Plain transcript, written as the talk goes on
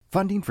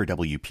Funding for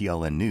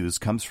WPLN News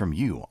comes from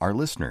you, our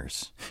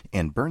listeners,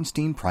 and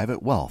Bernstein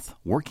Private Wealth,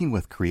 working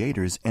with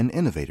creators and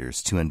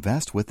innovators to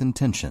invest with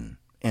intention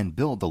and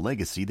build the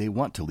legacy they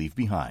want to leave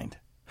behind.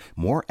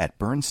 More at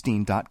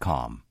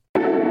Bernstein.com.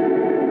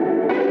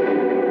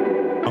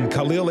 I'm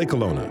Khalil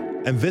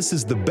Ekalona, and this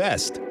is the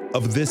best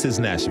of This Is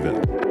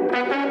Nashville.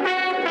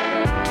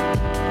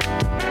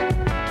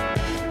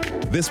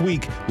 This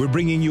week, we're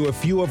bringing you a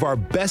few of our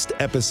best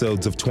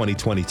episodes of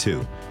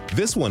 2022.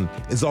 This one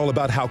is all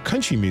about how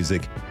country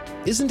music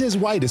isn't as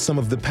white as some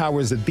of the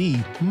powers that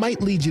be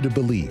might lead you to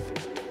believe.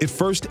 It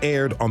first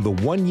aired on the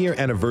one-year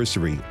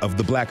anniversary of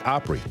the Black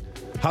Opry.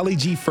 Holly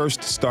G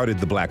first started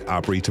the Black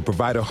Opry to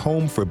provide a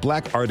home for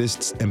Black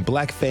artists and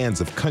Black fans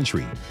of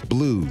country,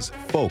 blues,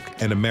 folk,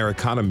 and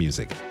Americana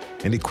music.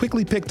 And it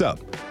quickly picked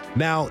up.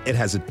 Now it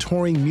has a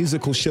touring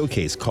musical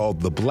showcase called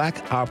the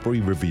Black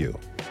Opry Review.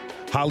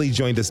 Holly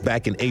joined us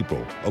back in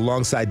April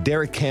alongside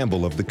Derek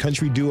Campbell of the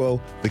country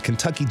duo The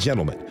Kentucky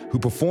Gentlemen, who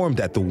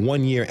performed at the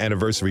one-year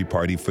anniversary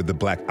party for the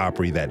Black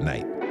Opry that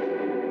night.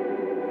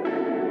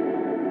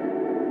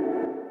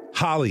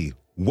 Holly,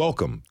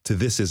 welcome to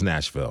This Is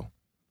Nashville.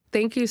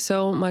 Thank you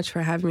so much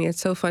for having me. It's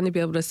so fun to be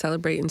able to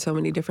celebrate in so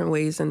many different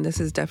ways, and this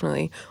is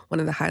definitely one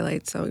of the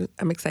highlights, so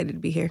I'm excited to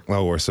be here.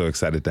 Well, we're so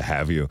excited to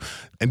have you.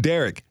 And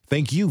Derek,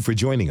 thank you for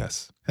joining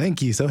us.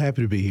 Thank you. So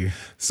happy to be here.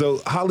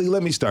 So, Holly,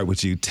 let me start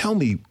with you. Tell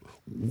me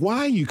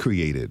why you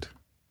created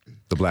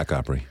the Black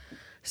Opry.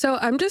 So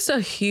I'm just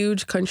a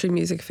huge country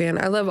music fan.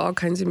 I love all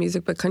kinds of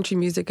music, but country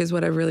music is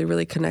what I really,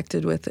 really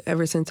connected with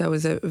ever since I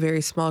was a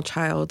very small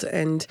child.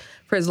 And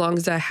for as long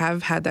as I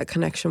have had that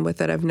connection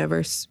with it, I've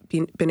never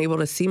been able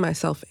to see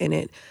myself in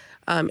it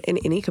in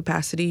any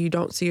capacity. You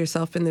don't see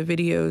yourself in the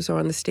videos or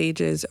on the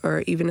stages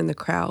or even in the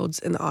crowds,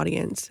 in the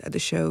audience, at the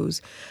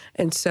shows.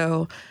 And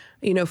so,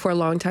 you know, for a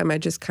long time, I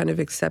just kind of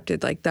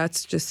accepted, like,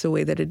 that's just the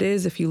way that it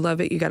is. If you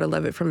love it, you got to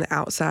love it from the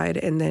outside.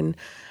 And then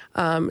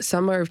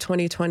summer of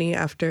 2020,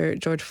 after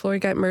George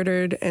Floyd got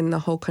murdered and the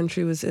whole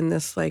country was in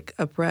this, like,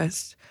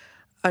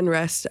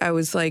 unrest, I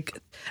was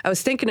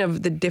thinking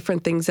of the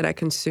different things that I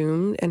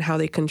consume and how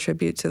they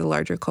contribute to the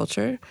larger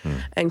culture.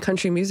 And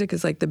country music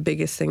is, like, the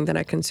biggest thing that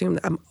I consume.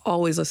 I'm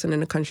always listening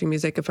to country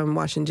music. If I'm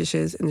washing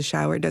dishes in the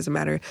shower, it doesn't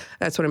matter.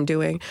 That's what I'm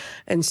doing.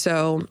 And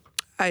so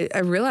I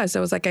realized, I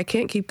was like, I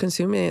can't keep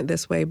consuming it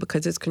this way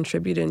because it's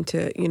contributing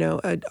to, you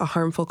know, a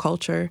harmful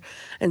culture.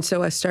 And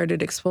so I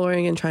started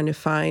exploring and trying to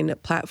find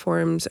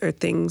platforms or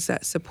things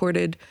that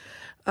supported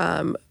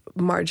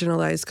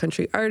marginalized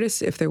country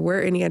artists, if there were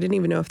any. I didn't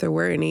even know if there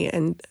were any,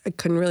 and I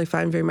couldn't really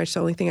find very much. The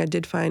only thing I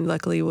did find,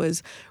 luckily,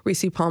 was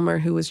Reese Palmer,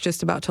 who was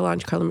just about to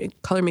launch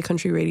Color Me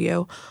Country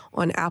Radio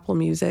on Apple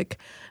Music.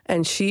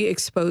 And she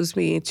exposed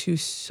me to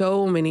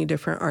so many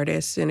different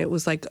artists, and it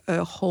was like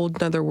a whole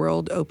nother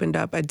world opened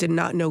up. I did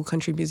not know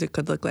country music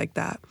could look like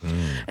that.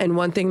 And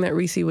one thing that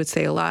Reese would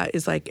say a lot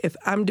is, like, if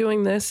I'm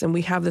doing this and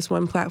we have this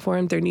one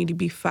platform, there need to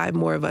be 5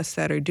 more of us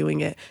that are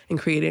doing it and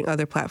creating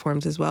other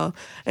platforms as well.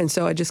 And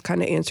so I just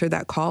kind of answered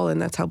that call,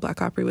 and that's how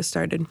Black Opry was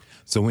started.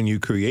 So when you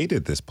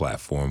created this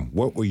platform,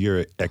 what were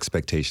your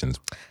expectations?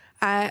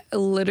 I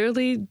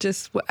literally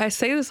I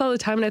say this all the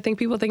time, and I think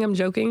people think I'm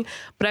joking,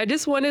 but I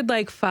just wanted,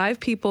 like, 5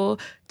 people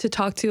to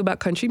talk to about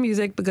country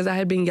music because I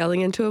had been yelling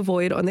into a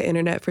void on the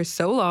internet for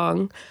so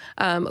long.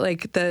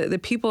 Like, the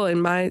people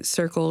in my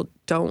circle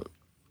don't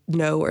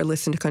know or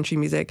listen to country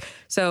music.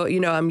 So, you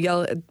know, I'm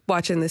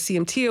watching the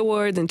CMT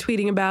Awards and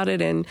tweeting about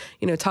it and,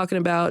 you know, talking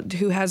about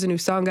who has a new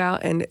song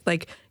out and,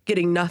 like,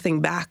 getting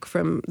nothing back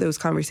from those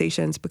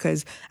conversations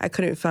because I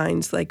couldn't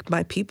find, like,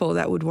 my people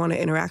that would want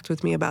to interact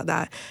with me about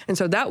that. And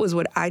so that was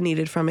what I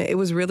needed from it. It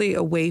was really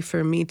a way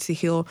for me to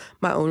heal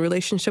my own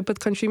relationship with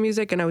country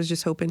music. And I was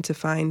just hoping to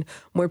find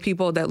more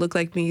people that looked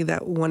like me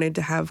that wanted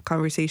to have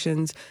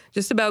conversations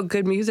just about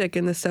good music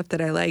and the stuff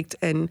that I liked.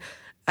 And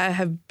I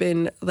have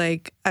been,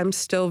 like, I'm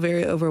still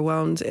very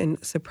overwhelmed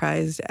and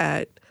surprised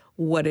at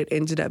what it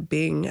ended up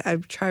being. I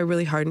try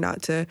really hard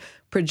not to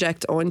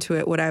project onto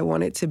it what I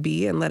want it to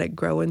be and let it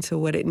grow into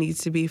what it needs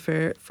to be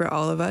for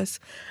all of us.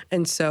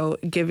 And so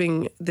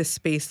giving the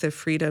space, the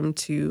freedom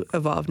to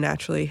evolve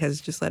naturally has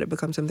just let it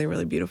become something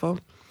really beautiful.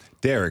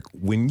 Derek,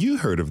 when you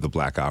heard of the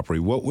Black Opry,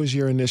 what was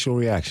your initial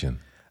reaction?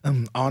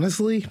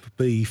 Honestly,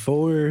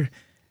 before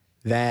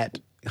that,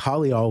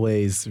 Holly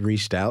always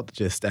reached out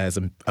just as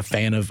a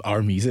fan of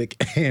our music,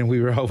 and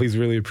we were always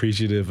really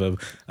appreciative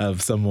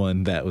of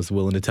someone that was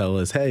willing to tell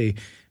us, hey,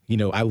 you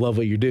know, I love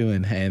what you're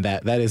doing, and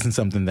that isn't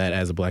something that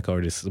as a Black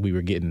artist we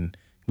were getting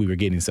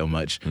so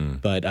much.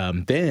 But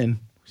then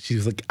she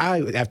was like,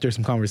 after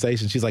some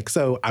conversation, she's like,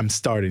 so I'm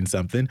starting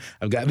something.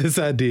 I've got this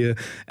idea.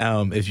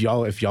 If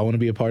y'all want to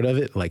be a part of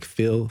it, like,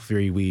 feel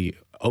free. We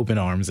open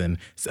arms, and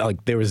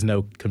like there was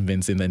no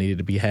convincing that needed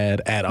to be had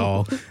at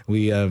all.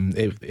 We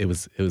it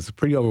was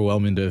pretty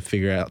overwhelming to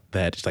figure out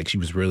that, like, she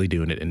was really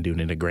doing it and doing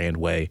it in a grand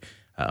way,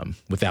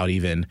 without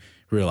even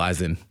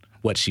realizing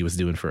what she was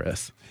doing for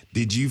us.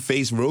 Did you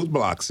face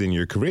roadblocks in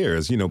your career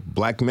as, you know,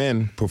 Black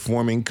men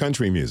performing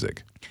country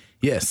music?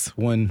 Yes,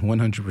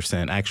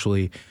 100%.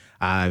 Actually,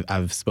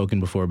 I've spoken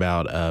before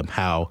about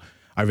how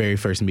our very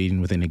first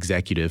meeting with an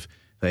executive,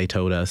 they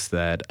told us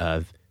that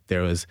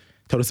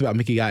told us about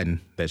Mickey Guyton,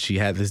 that she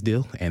had this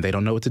deal and they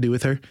don't know what to do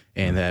with her,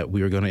 and that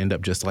we were going to end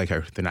up just like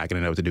her. They're not going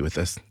to know what to do with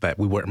us, that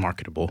we weren't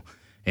marketable.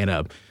 And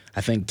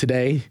I think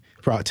today's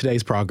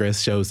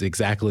progress shows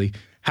exactly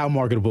how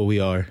marketable we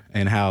are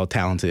and how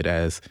talented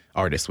as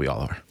artists we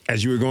all are.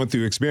 As you were going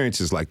through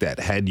experiences like that,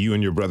 had you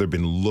and your brother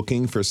been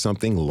looking for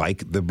something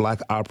like the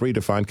Black Opry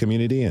to find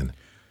community in?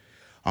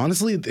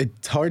 Honestly, it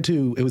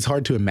was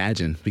hard to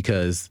imagine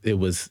because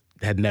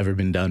had never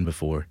been done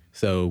before.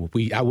 So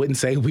I wouldn't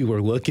say we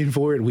were looking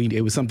for it.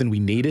 It was something we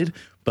needed,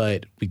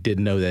 but we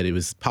didn't know that it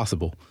was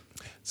possible.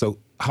 So,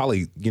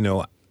 Holly,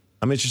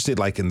 I'm interested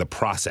in the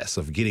process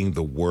of getting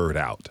the word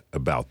out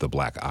about the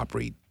Black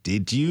Opry.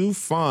 Did you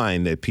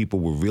find that people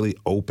were really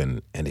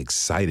open and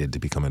excited to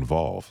become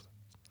involved?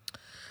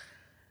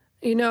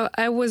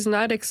 I was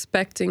not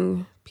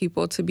expecting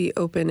people to be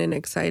open and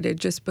excited,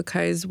 just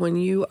because when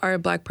you are a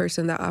Black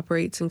person that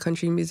operates in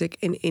country music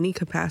in any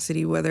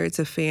capacity, whether it's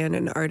a fan,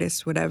 an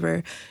artist,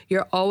 whatever,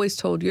 you're always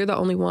told you're the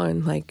only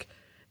one.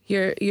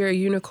 You're a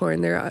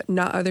unicorn. There are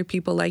not other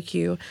people like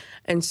you.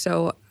 And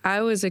so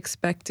I was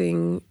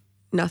expecting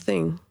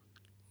nothing.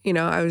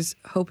 I was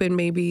hoping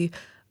maybe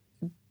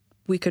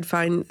we could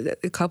find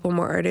a couple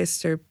more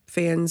artists or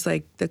fans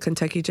like the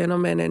Kentucky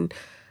Gentleman,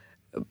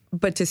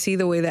 but to see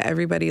the way that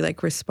everybody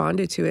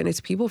responded to it, and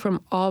it's people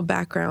from all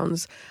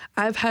backgrounds.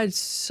 I've had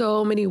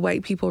so many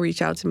white people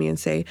reach out to me and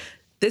say,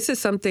 this is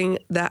something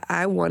that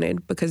I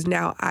wanted because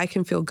now I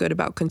can feel good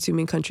about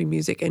consuming country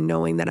music and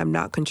knowing that I'm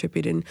not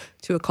contributing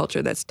to a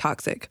culture that's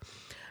toxic.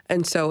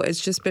 And so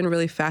it's just been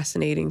really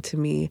fascinating to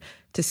me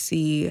to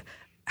see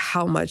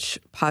how much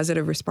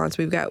positive response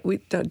we've got.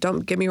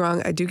 Don't get me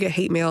wrong, I do get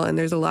hate mail, and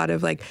there's a lot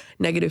of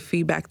negative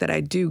feedback that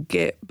I do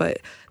get, but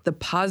the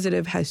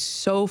positive has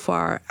so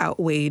far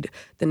outweighed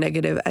the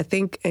negative. I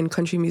think in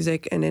country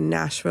music and in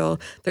Nashville,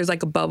 there's a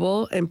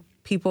bubble, and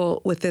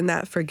people within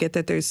that forget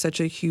that there's such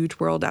a huge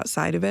world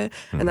outside of it.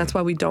 Mm-hmm. And that's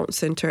why we don't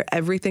center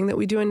everything that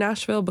we do in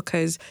Nashville,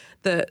 because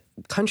the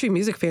country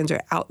music fans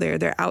are out there.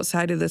 They're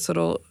outside of this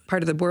little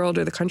part of the world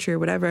or the country or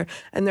whatever,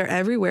 and they're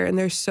everywhere, and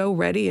they're so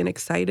ready and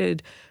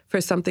excited for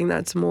something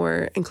that's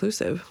more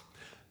inclusive.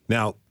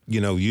 Now,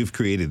 you've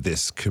created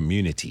this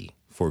community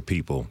for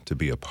people to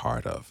be a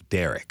part of.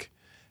 Derek,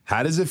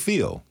 how does it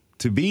feel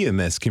to be in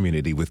this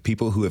community with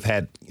people who have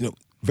had,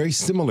 very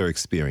similar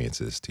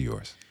experiences to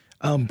yours?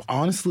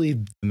 Honestly,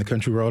 in the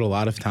country world, a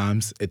lot of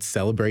times it's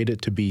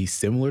celebrated to be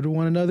similar to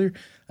one another,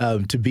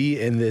 to be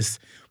in this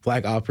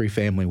Black Opry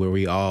family where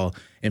we all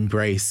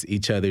embrace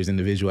each other's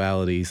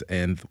individualities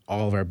and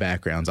all of our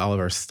backgrounds, all of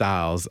our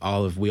styles,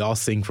 we all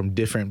sing from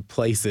different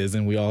places,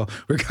 and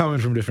we're coming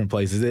from different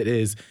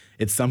places.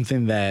 It's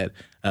something that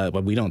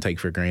we don't take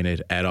for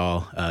granted at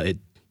all.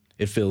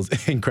 It feels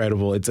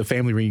incredible. It's a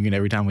family reunion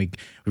every time we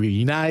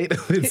reunite.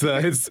 It's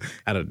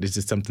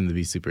just something to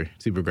be super,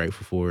 super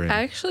grateful for.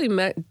 I actually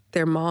met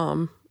their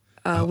mom.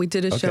 We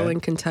did a show in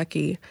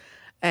Kentucky,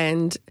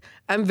 and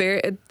I'm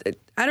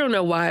I don't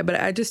know why,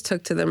 but I just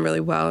took to them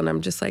really well, and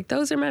I'm just like,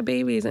 those are my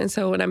babies. And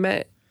so when I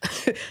met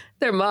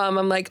their mom,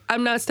 I'm like,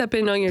 I'm not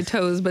stepping on your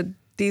toes, but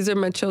these are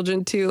my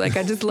children too. I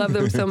just love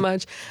them so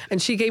much.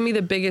 And she gave me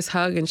the biggest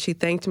hug, and she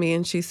thanked me,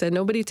 and she said,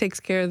 nobody takes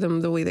care of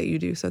them the way that you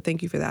do. So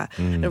thank you for that.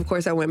 And of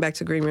course I went back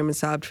to green room and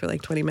sobbed for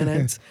 20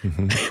 minutes,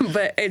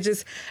 but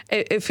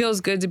it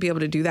feels good to be able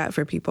to do that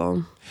for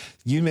people.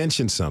 You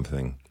mentioned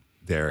something,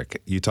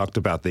 Derek. You talked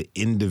about the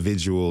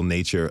individual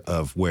nature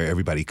of where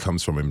everybody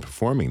comes from in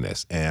performing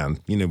this. And,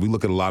 we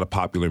look at a lot of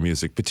popular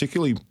music,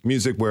 particularly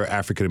music where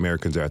African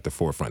Americans are at the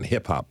forefront,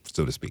 hip hop,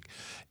 so to speak.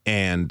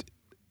 And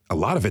a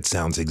lot of it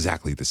sounds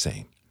exactly the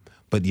same,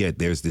 but yet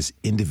there's this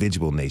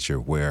individual nature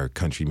where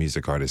country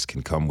music artists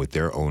can come with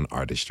their own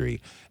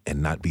artistry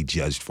and not be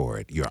judged for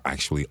it. You're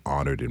actually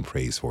honored and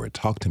praised for it.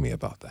 Talk to me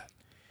about that.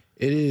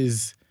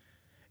 It's,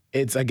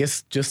 I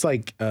guess, just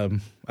like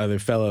other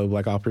fellow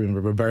Black Opry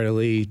member Roberta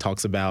Lee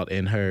talks about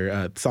in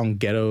her song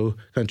Ghetto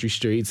Country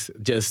Streets,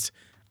 just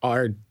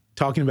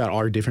talking about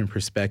our different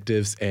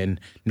perspectives and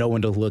no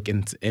one to look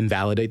and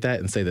invalidate that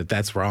and say that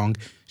that's wrong.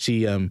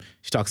 She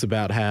talks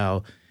about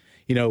how,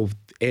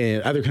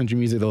 in other country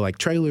music, they're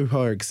trailer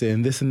parks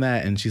and this and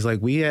that. And she's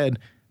like, we had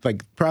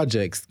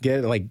projects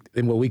get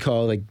in what we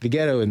call the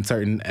ghetto, and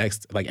certain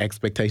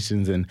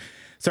expectations and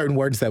certain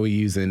words that we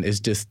use. And it's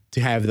just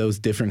to have those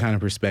different kind of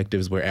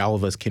perspectives where all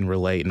of us can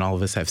relate and all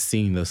of us have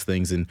seen those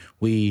things. And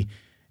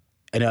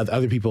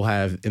other people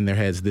have in their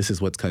heads, this is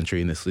what's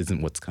country and this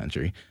isn't what's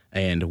country.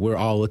 And we're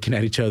all looking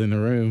at each other in the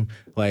room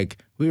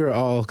we were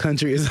all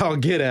country as all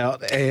get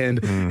out. And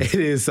it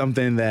is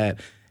something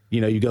that,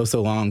 you go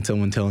so long,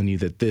 someone telling you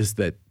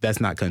that that's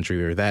not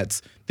country, or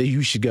that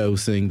you should go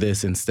sing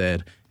this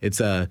instead.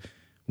 It's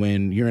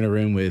when you're in a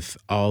room with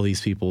all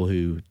these people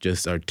who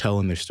just are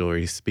telling their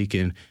stories,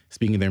 speaking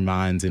their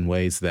minds in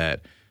ways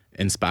that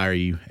inspire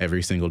you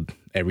every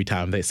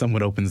time that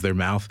someone opens their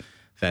mouth.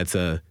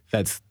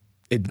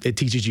 It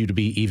teaches you to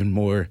be even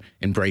more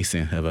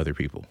embracing of other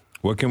people.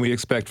 What can we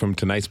expect from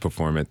tonight's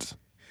performance?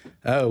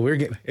 Oh,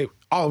 we're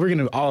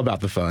all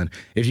about the fun.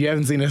 If you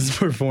haven't seen us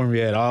perform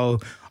yet, all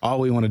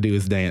we want to do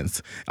is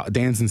dance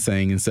and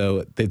sing, and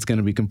so it's going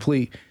to be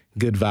complete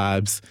good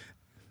vibes,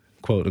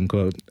 quote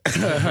unquote.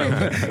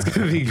 It's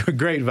going to be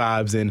great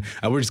vibes, and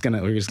we're just gonna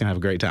have a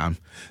great time.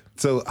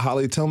 So,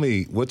 Holly, tell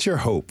me, what's your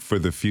hope for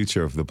the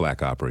future of the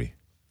Black Opry?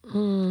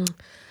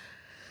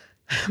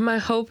 My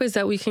hope is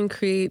that we can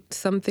create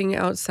something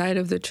outside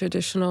of the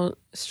traditional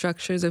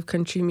structures of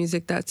country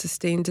music that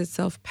sustains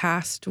itself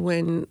past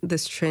when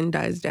this trend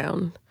dies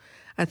down.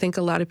 I think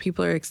a lot of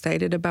people are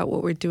excited about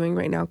what we're doing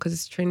right now because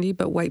it's trendy,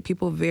 but white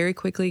people very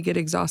quickly get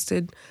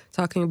exhausted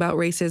talking about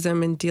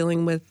racism and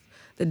dealing with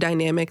the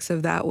dynamics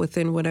of that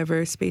within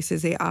whatever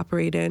spaces they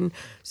operate in.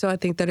 So I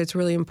think that it's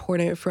really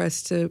important for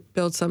us to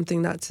build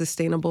something that's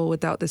sustainable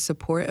without the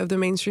support of the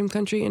mainstream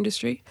country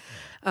industry.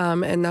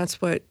 And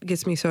that's what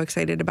gets me so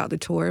excited about the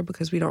tour,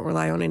 because we don't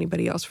rely on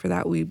anybody else for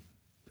that. We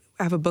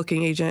have a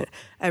booking agent.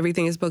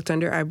 Everything is booked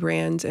under our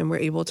brand, and we're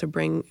able to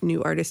bring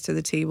new artists to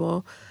the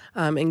table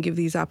and give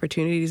these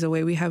opportunities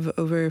away. We have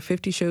over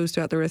 50 shows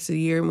throughout the rest of the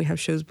year, and we have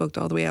shows booked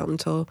all the way out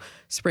until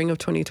spring of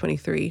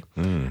 2023.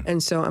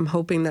 And so I'm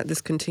hoping that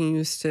this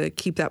continues to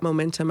keep that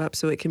momentum up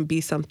so it can be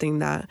something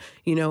that,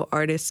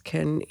 artists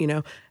can,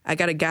 I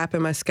got a gap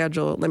in my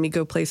schedule. Let me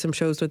go play some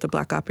shows with the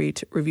Black Opry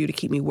Review to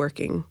keep me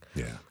working.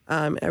 Yeah.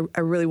 I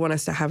really want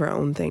us to have our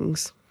own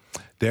things.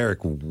 Derek,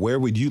 where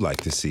would you like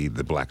to see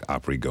the Black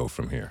Opry go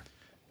from here?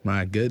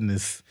 My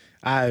goodness.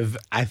 I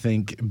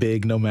think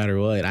big no matter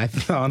what. I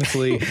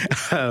honestly,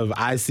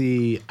 I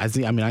see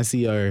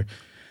our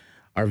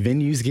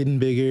venues getting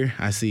bigger.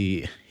 I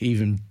see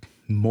even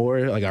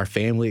more, like our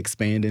family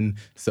expanding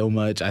so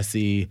much. I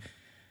see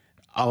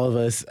all of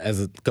us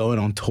as going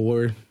on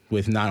tour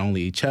with not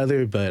only each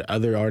other, but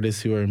other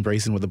artists who are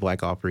embracing what the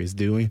Black Opry is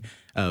doing.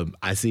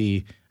 I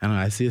see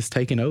us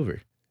taking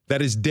over.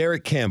 That is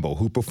Derek Campbell,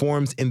 who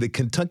performs in the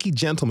Kentucky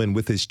Gentleman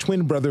with his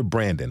twin brother,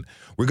 Brandon.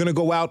 We're going to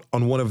go out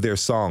on one of their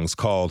songs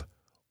called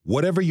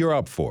Whatever You're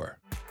Up For.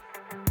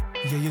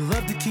 Yeah, you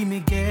love to keep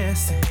me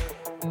guessing,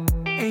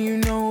 and you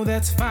know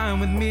that's fine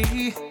with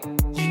me.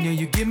 You know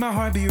you get my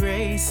heart be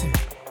racing.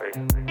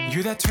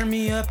 You're that turn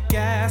me up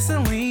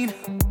gasoline,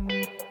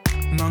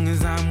 long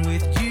as I'm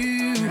with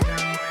you.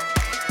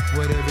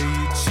 Whatever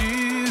you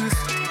choose,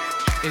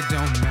 it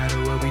don't matter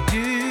what we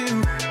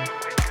do.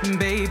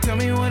 Babe, tell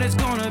me what it's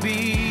gonna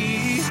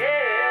be.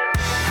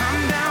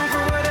 I'm down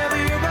for whatever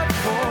you're up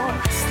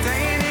for.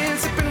 Staying in,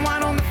 sipping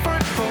wine on the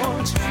front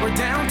porch. We're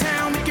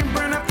downtown, we can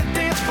burn up the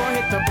dance floor.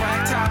 Hit the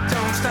blacktop,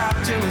 don't stop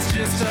till it's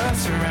just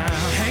us around.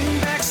 Hang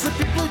back, slip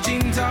your blue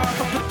jeans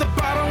off. I put the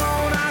bottle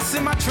on ice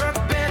in my truck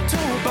bed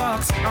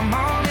toolbox. I'm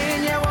all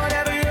in, yeah,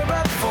 whatever you're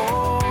up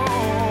for.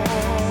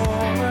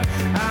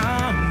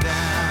 I'm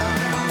down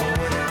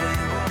for whatever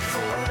you're up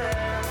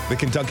for. The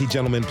Kentucky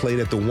Gentleman played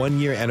at the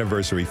 1-year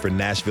anniversary for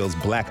Nashville's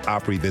Black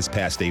Opry this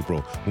past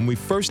April, when we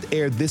first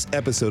aired this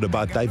episode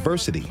about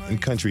diversity in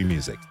country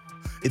music.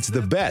 It's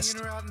the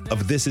best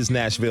of This Is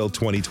Nashville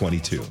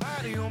 2022.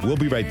 We'll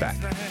be right back.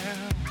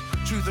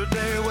 Truth or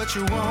dare, what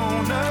you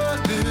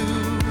wanna do?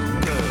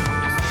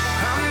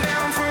 I'm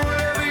down for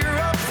whatever you're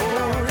up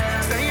for.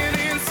 Staying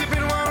in,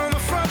 sipping wine on the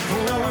front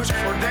porch.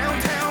 Or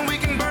downtown, we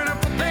can burn up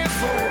the dance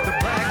floor. The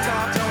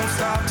blacktop don't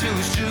stop till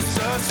it's just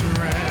us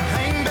around.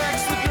 Hang back,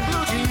 slip your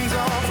blue jeans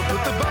off.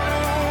 Put the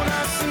bottle on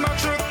ice in my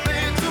truck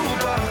bed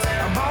toolbox.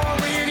 I'm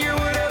all in, yeah,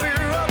 whatever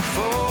you're up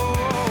for.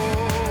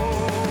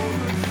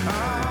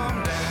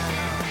 I'm down.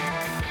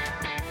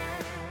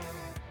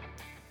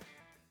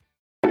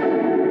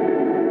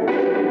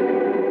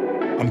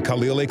 I'm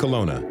Khalil A.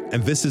 Colonna,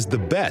 and this is the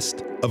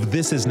best of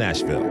This Is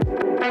Nashville.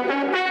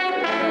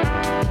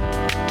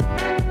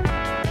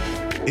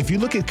 If you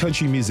look at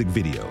country music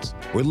videos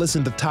or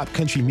listen to top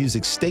country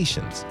music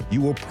stations,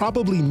 you will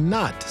probably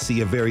not see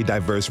a very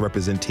diverse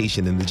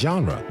representation in the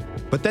genre.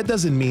 But that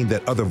doesn't mean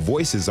that other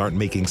voices aren't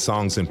making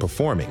songs and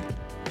performing.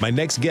 My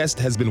next guest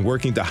has been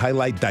working to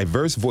highlight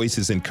diverse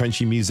voices in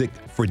country music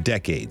for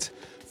decades.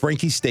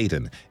 Frankie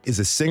Staten is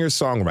a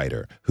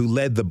singer-songwriter who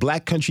led the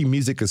Black Country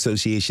Music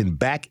Association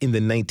back in the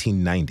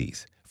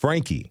 1990s.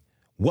 Frankie,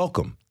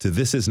 welcome to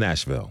This Is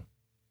Nashville.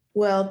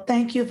 Well,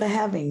 thank you for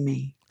having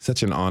me.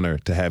 Such an honor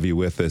to have you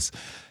with us.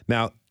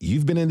 Now,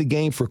 you've been in the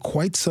game for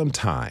quite some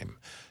time.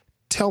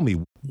 Tell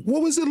me,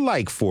 what was it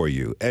like for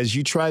you as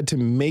you tried to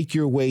make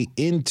your way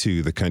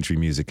into the country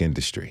music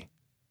industry?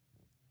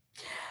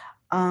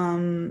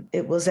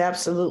 It was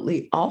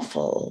absolutely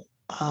awful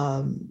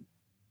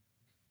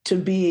to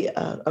be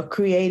a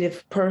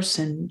creative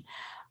person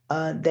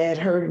that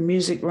heard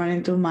music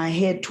running through my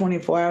head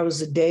 24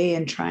 hours a day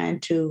and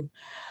trying to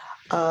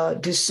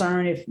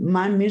discern if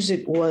my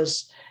music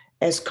was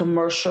as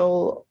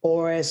commercial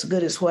or as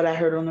good as what I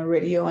heard on the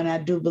radio, and I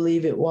do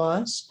believe it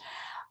was.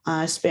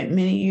 I spent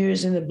many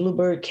years in the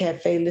Bluebird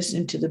Cafe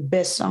listening to the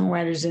best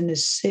songwriters in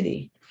this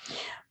city.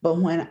 But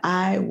when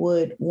I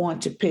would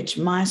want to pitch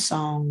my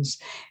songs,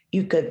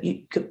 you could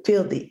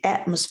feel the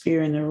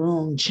atmosphere in the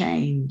room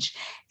change.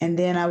 And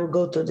then I would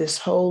go through this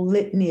whole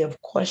litany of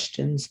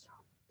questions.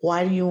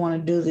 why do you want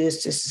to do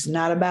this? This is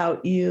not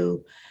about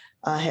you.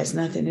 Has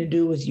nothing to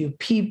do with you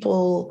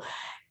people.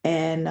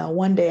 And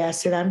one day I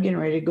said, I'm getting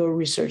ready to go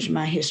research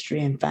my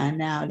history and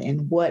find out.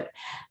 And what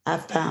I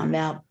found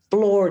out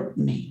floored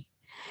me.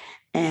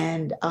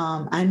 And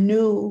I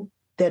knew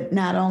that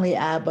not only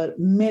I, but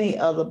many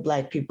other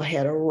Black people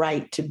had a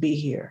right to be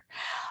here.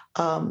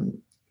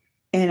 And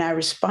I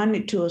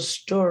responded to a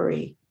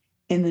story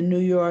in the New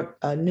York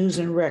News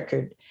and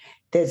Record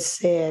that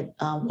said,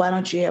 why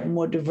don't you have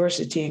more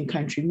diversity in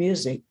country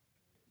music?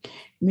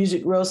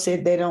 Music Row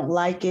said they don't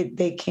like it.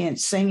 They can't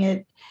sing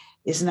it.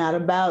 It's not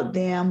about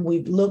them.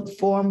 We've looked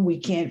for them. We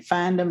can't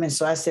find them. And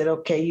so I said,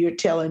 okay, you're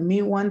telling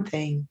me one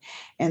thing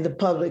and the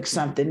public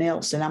something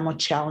else, and I'm going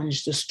to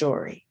challenge the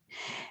story.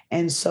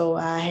 And so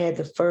I had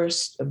the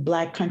first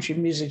Black country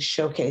music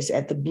showcase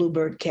at the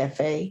Bluebird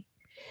Cafe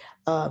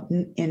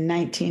in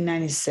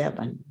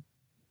 1997.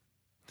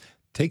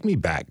 Take me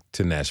back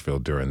to Nashville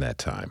during that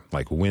time,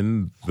 like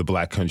when the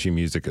Black Country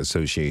Music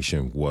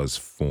Association was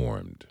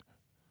formed.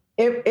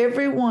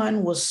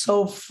 Everyone was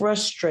so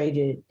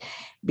frustrated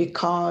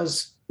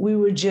because we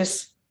were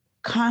just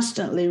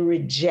constantly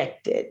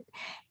rejected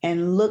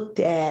and looked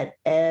at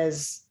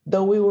as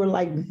though we were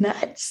like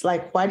nuts.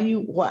 Like, why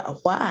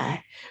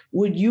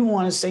would you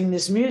want to sing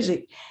this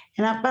music?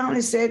 And I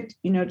finally said,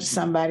 to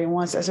somebody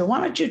once, I said, why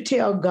don't you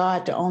tell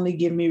God to only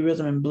give me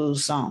rhythm and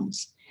blues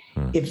songs?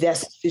 If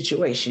that's the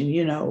situation,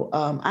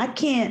 I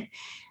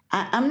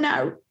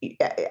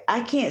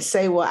can't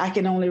say, well, I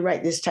can only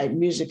write this type of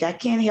music. I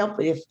can't help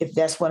it if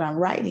that's what I'm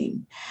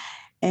writing.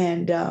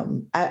 And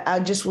I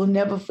just will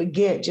never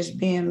forget just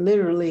being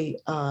literally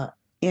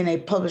in a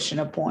publishing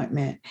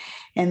appointment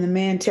and the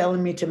man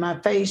telling me to my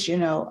face,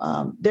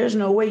 there's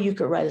no way you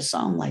could write a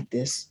song like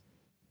this.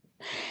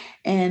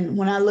 And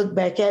when I look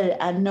back at it,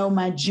 I know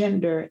my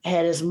gender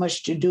had as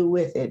much to do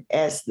with it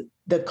as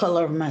the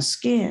color of my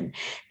skin,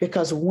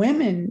 because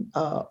women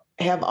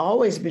have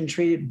always been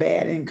treated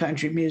bad in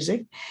country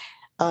music.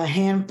 A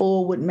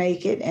handful would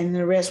make it and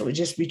the rest would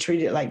just be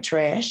treated like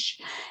trash.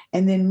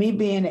 And then me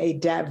being a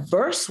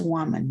diverse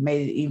woman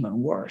made it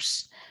even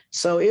worse.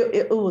 So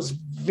it was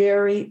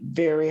very,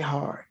 very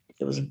hard.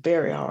 It was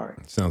very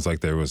hard. Sounds like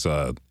there was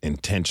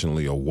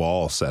intentionally a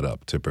wall set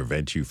up to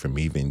prevent you from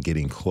even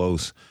getting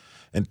close.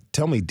 And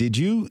tell me, did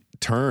you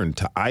turn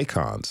to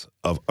icons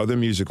of other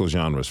musical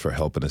genres for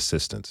help and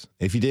assistance?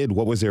 If you did,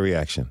 what was their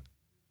reaction?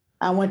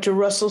 I went to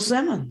Russell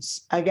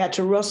Simmons. I got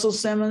to Russell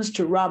Simmons,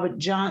 to Robert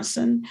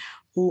Johnson,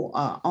 who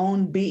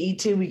owned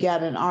BET. We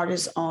got an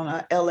artist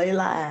on LA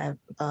Live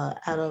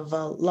out of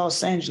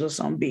Los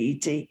Angeles on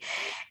BET.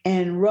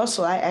 And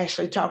Russell, I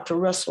actually talked to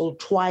Russell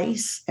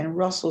twice, and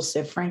Russell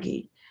said,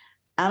 Frankie,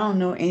 I don't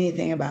know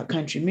anything about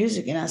country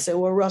music. And I said,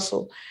 well,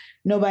 Russell,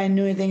 nobody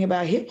knew anything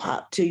about hip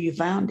hop till you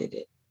founded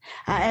it.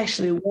 I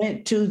actually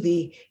went to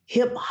the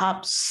Hip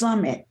Hop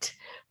Summit,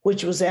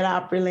 which was at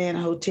Opryland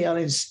Hotel,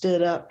 and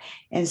stood up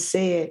and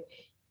said,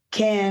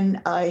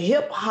 can a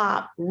hip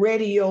hop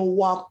radio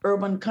walk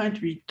urban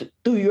country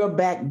through your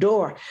back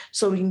door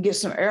so we can get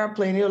some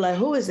airplay? And they were like,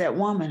 who is that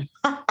woman?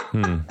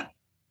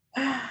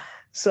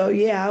 So,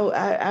 yeah,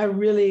 I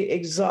really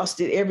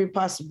exhausted every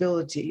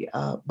possibility.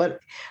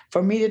 But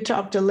for me to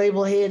talk to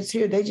label heads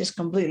here, they just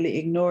completely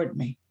ignored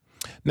me.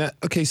 Now,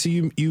 okay, so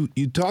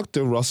you talked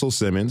to Russell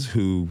Simmons,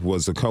 who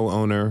was a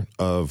co-owner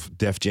of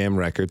Def Jam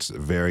Records, a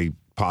very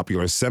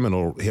popular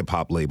seminal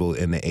hip-hop label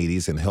in the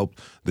 80s, and helped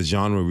the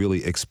genre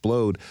really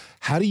explode.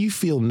 How do you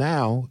feel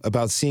now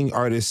about seeing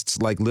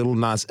artists like Lil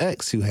Nas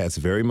X, who has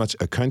very much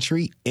a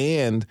country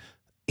and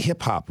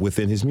hip-hop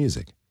within his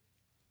music?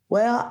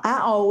 Well, I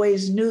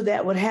always knew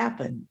that would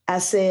happen. I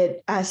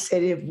said,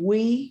 if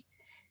we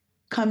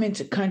come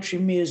into country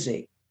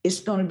music,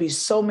 it's going to be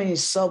so many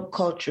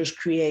subcultures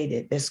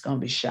created that's going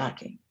to be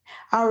shocking.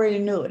 I already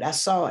knew it. I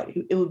saw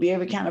it. It would be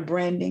every kind of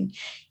branding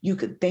you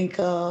could think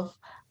of.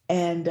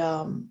 And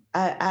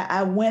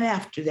I went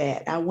after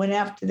that. I went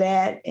after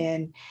that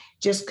and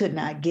just could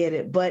not get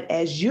it. But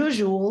as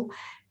usual,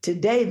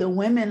 today the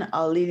women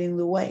are leading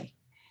the way.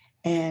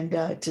 And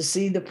to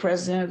see the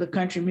president of the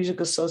Country Music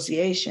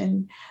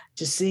Association,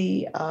 to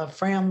see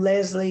Fram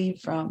Leslie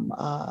from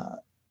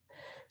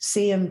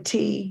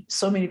CMT,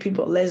 so many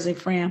people, Leslie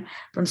Fram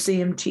from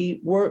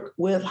CMT, work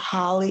with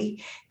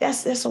Holly.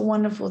 That's a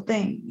wonderful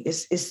thing.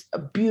 It's a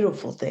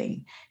beautiful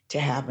thing to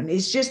happen.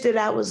 It's just that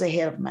I was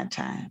ahead of my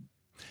time.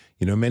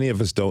 Many of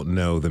us don't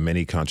know the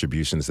many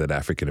contributions that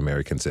African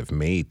Americans have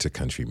made to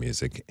country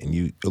music. And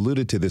you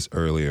alluded to this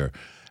earlier.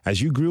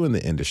 As you grew in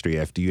the industry,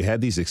 after you had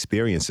these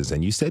experiences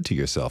and you said to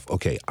yourself,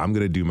 okay, I'm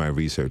going to do my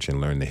research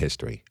and learn the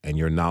history, and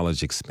your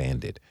knowledge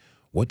expanded.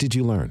 What did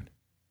you learn?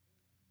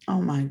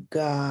 Oh, my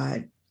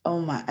God.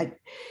 I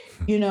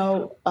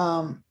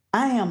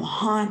am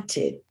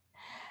haunted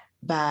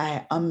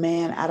by a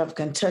man out of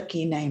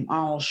Kentucky named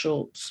Arnold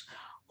Schultz,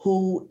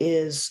 who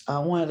is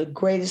one of the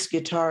greatest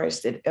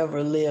guitarists that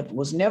ever lived,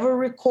 was never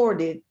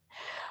recorded,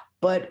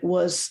 but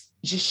was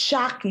just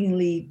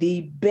shockingly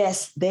the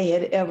best they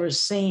had ever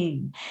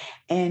seen.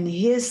 And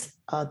his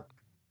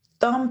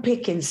thumb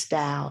picking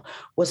style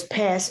was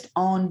passed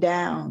on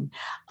down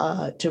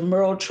to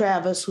Merle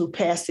Travis, who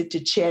passed it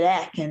to Chet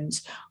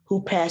Atkins,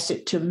 who passed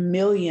it to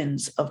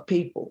millions of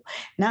people.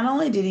 Not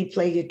only did he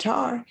play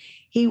guitar,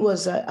 he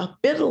was a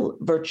fiddle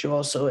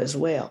virtuoso as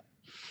well.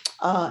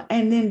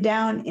 And then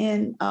down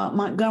in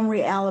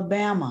Montgomery,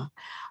 Alabama,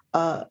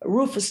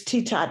 Rufus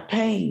T. Todd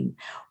Payne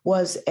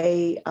was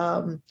a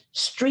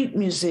street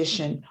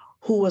musician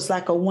who was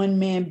like a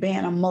one-man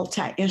band, a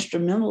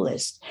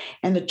multi-instrumentalist,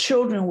 and the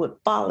children would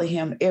follow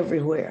him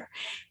everywhere.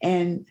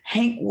 And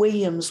Hank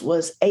Williams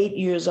was 8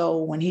 years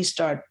old when he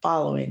started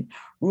following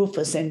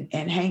Rufus, and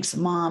Hank's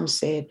mom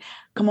said,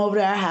 come over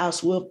to our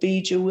house, we'll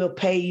feed you, we'll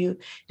pay you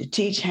to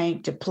teach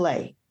Hank to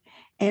play.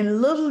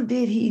 And little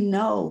did he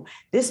know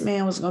this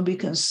man was going to be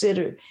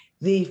considered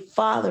the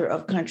father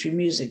of country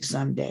music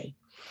someday.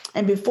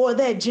 And before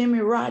that, Jimmy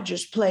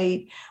Rogers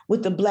played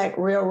with the Black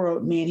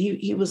Railroad Men.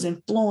 He was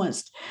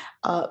influenced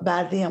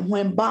by them.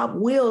 When Bob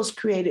Wills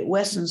created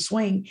Western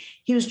Swing,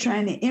 he was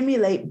trying to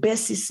emulate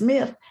Bessie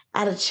Smith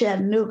out of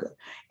Chattanooga.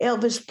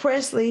 Elvis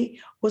Presley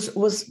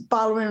was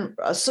following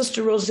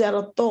Sister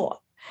Rosetta Tharpe.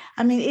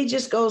 I mean, it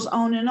just goes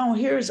on and on.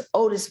 Here's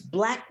Otis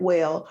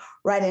Blackwell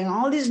writing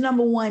all these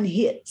number one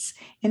hits,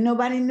 and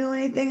nobody knew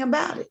anything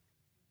about it.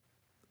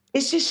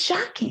 It's just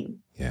shocking.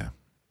 Yeah.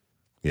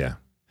 Yeah.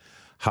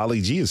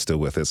 Holly G is still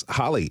with us.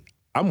 Holly,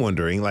 I'm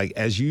wondering, what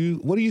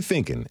are you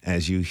thinking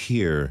as you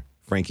hear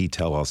Frankie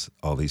tell us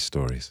all these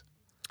stories?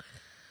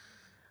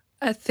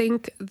 I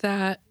think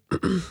that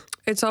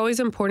it's always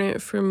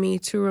important for me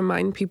to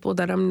remind people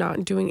that I'm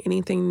not doing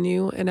anything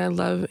new, and I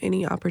love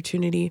any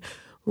opportunity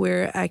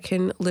where I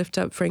can lift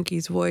up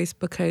Frankie's voice,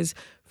 because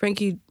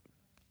Frankie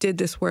did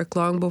this work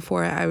long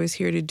before I was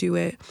here to do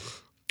it.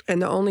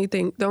 And the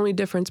only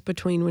difference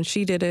between when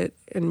she did it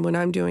and when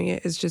I'm doing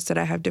it is just that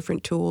I have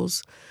different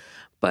tools.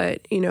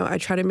 But, I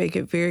try to make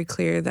it very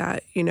clear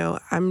that,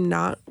 I'm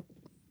not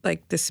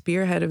like the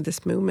spearhead of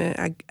this movement.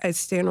 I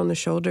stand on the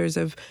shoulders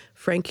of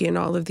Frankie and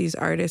all of these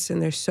artists,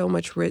 and there's so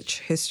much rich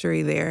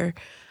history there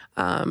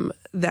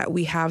that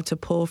we have to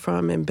pull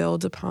from and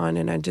build upon.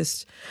 And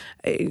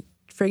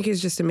Frankie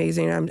is just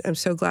amazing. I'm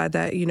so glad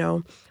that,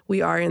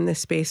 we are in this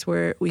space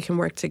where we can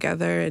work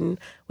together and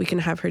we can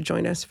have her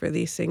join us for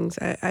these things.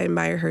 I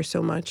admire her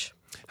so much.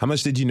 How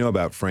much did you know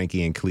about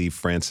Frankie and Cleve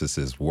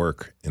Francis's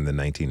work in the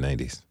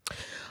 1990s?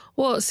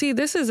 Well, see,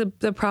 this is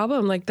the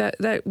problem. Like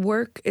that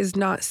work is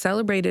not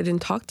celebrated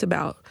and talked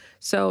about.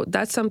 So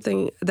that's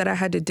something that I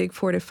had to dig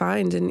for to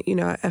find. And,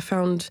 I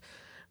found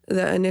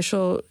the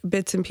initial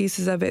bits and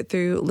pieces of it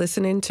through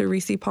listening to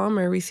Reese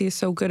Palmer. Reese is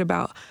so good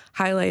about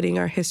highlighting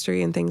our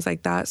history and things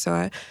like that.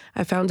 So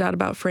I found out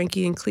about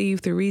Frankie and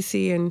Cleve through Reese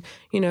and,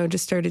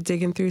 just started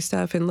digging through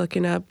stuff and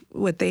looking up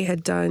what they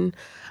had done.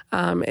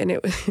 And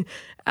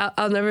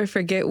I'll never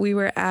forget, we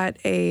were at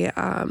a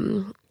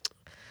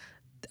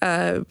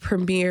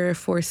premiere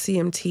for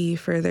CMT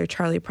for their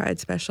Charlie Pride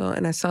special,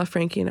 and I saw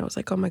Frankie, and I was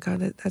like, oh my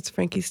God, that's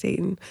Frankie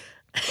Staten.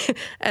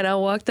 And I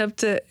walked up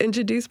to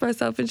introduce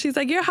myself, and she's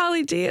like, you're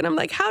Holly G. And I'm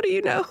like, how do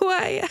you know who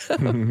I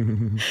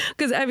am?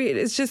 Because,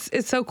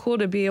 it's so cool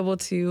to be able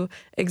to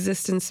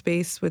exist in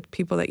space with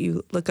people that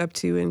you look up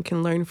to and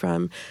can learn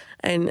from.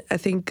 And I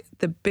think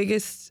the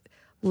biggest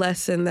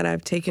lesson that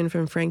I've taken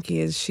from Frankie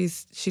is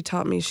she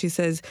taught me, she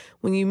says,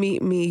 when you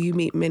meet me, you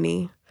meet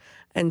many.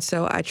 And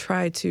so I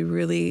try to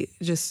really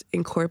just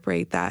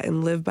incorporate that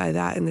and live by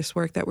that in this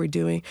work that we're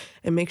doing,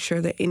 and make sure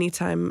that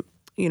anytime,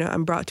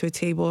 I'm brought to a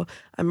table,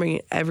 I'm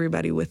bringing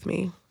everybody with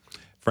me.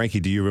 Frankie,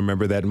 do you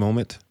remember that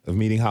moment of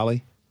meeting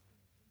Holly?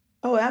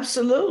 Oh,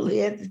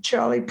 absolutely. At the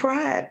Charlie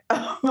Pride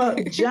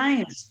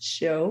Giants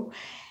show.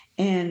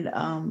 And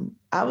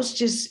I was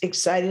just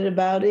excited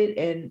about it.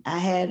 And I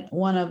had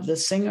one of the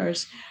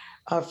singers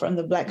from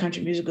the Black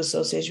Country Music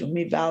Association with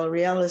me,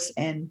 Valerie Ellis,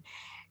 and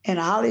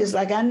Holly is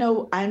like, I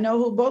know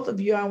who both of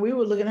you are. And we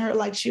were looking at her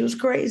like she was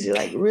crazy.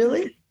 Like,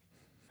 really?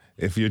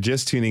 If you're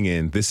just tuning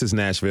in, this is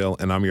Nashville,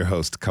 and I'm your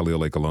host,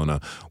 Khalil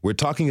Ekulona. We're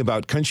talking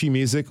about country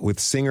music with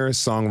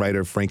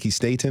singer-songwriter Frankie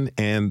Staten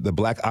and the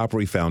Black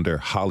Opry founder,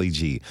 Holly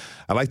G.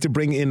 I'd like to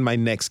bring in my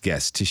next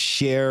guest to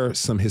share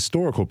some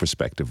historical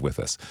perspective with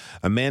us.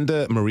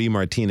 Amanda Marie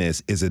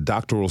Martinez is a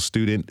doctoral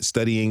student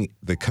studying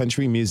the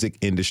country music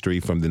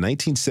industry from the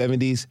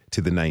 1970s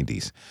to the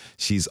 90s.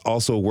 She's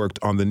also worked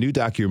on the new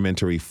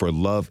documentary For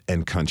Love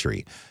and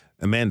Country.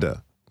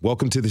 Amanda,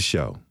 welcome to the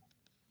show.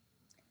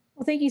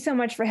 Well, thank you so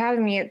much for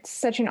having me. It's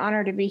such an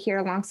honor to be here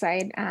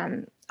alongside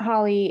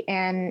Holly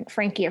and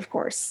Frankie, of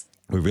course.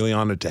 We're really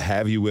honored to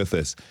have you with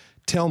us.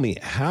 Tell me,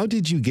 how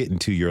did you get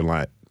into your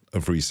line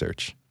of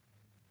research?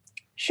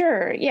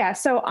 Sure. Yeah.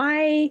 So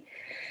I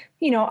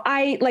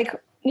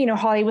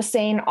Holly was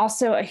saying,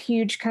 also a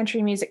huge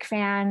country music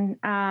fan,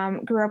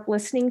 grew up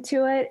listening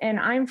to it. And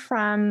I'm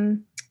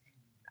from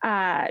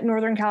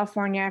Northern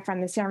California, from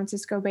the San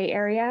Francisco Bay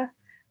Area.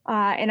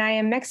 And I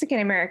am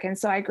Mexican-American,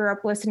 so I grew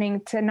up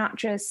listening to not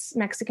just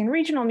Mexican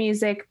regional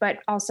music, but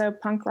also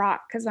punk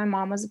rock, because my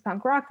mom was a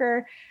punk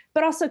rocker,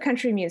 but also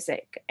country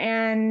music.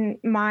 And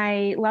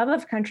my love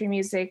of country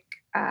music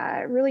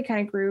really kind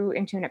of grew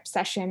into an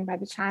obsession by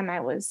the time I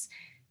was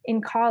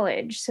in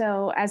college.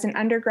 So as an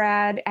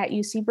undergrad at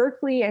UC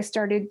Berkeley, I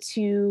started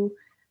to,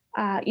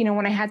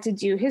 when I had to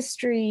do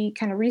history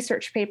kind of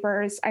research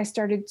papers, I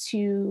started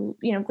to,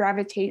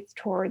 gravitate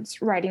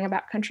towards writing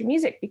about country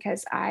music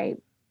because I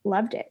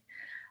loved it.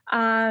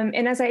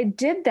 And as I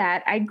did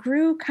that, I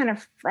grew kind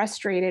of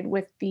frustrated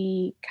with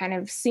the kind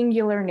of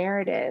singular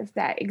narrative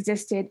that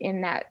existed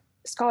in that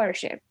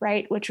scholarship,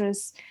 right? Which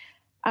was,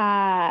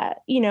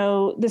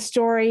 the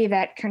story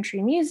that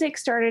country music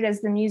started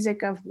as the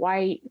music of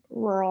white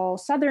rural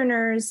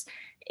Southerners.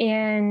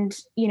 And,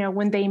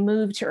 when they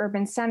moved to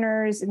urban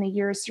centers in the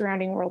years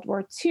surrounding World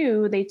War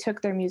II, they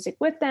took their music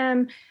with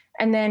them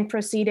and then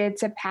proceeded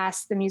to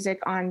pass the music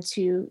on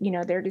to,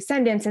 their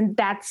descendants. And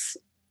that's,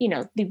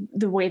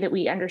 the way that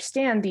we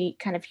understand the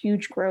kind of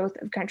huge growth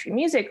of country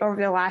music over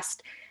the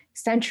last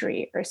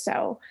century or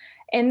so.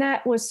 And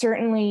that was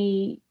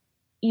certainly,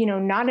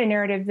 not a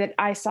narrative that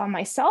I saw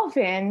myself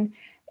in.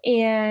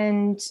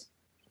 And,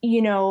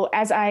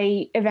 as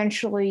I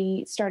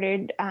eventually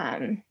started,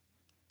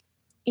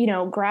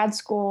 grad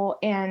school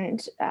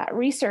and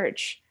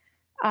research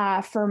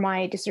for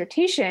my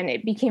dissertation,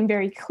 it became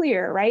very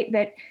clear, right,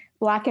 that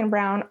Black and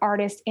Brown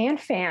artists and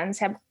fans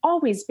have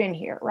always been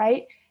here,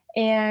 right?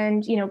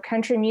 And,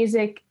 country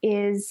music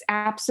is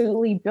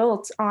absolutely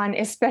built on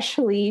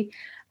especially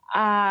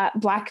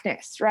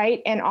Blackness,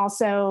 right? And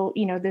also,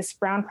 this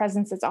Brown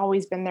presence has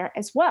always been there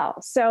as well.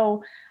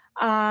 So,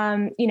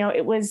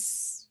 it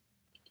was,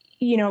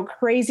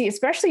 crazy,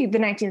 especially the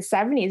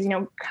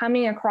 1970s,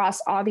 coming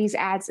across all these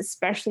ads,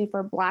 especially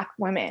for Black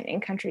women in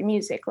country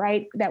music,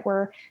 right? That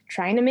were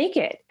trying to make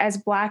it as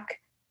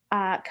Black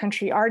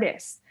country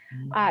artists.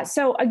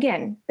 So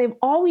again, they've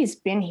always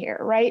been here,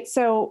 right?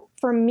 So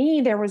for me,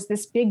 there was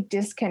this big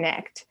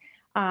disconnect,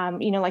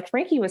 like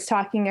Frankie was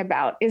talking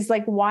about, is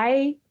like,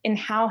 why and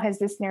how has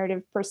this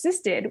narrative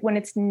persisted when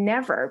it's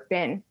never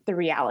been the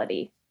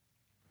reality?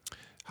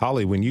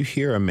 Holly, when you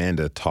hear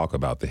Amanda talk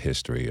about the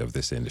history of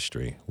this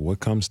industry, what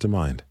comes to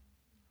mind?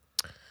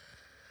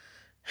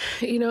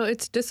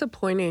 It's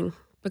disappointing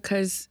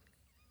because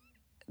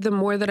the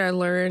more that I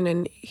learn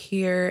and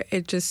hear,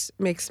 it just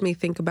makes me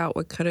think about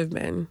what could have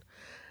been.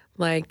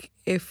 Like,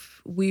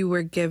 if we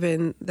were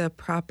given the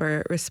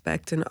proper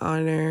respect and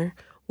honor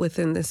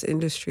within this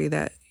industry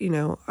that,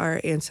 our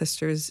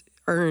ancestors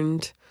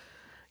earned,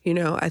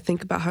 I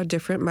think about how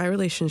different my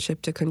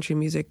relationship to country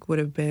music would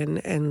have been.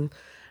 And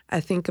I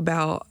think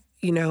about,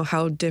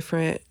 how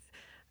different,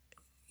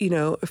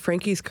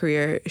 Frankie's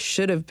career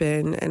should have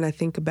been. And I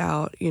think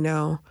about,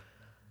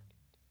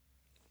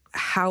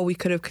 how we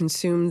could have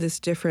consumed this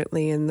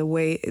differently and the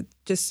way it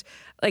just,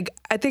 like,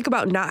 I think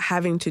about not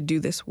having to do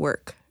this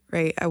work.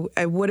 Right,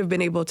 I would have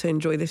been able to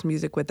enjoy this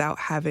music without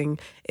having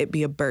it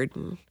be a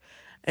burden,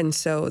 and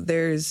so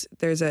there's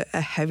a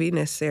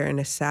heaviness there and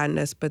a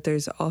sadness, but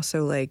there's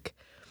also like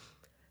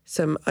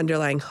some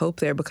underlying hope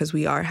there because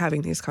we are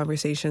having these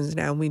conversations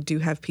now, and we do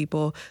have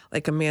people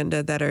like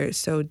Amanda that are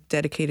so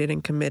dedicated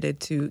and committed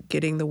to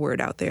getting the word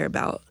out there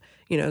about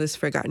this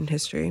forgotten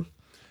history.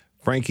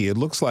 Frankie, it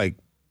looks like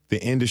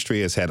the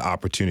industry has had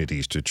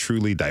opportunities to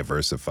truly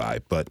diversify,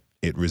 but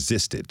it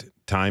resisted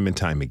time and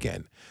time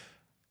again.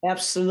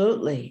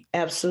 Absolutely.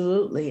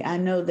 Absolutely. I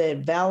know that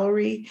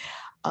Valerie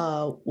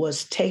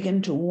was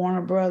taken to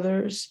Warner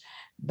Brothers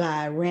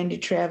by Randy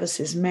Travis,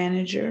 his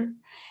manager,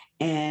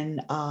 and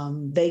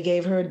they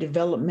gave her a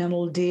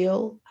developmental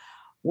deal,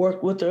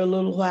 worked with her a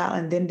little while,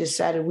 and then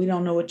decided we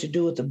don't know what to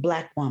do with a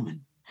Black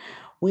woman.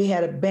 We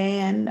had a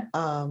band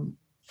from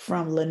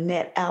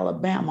Lynette,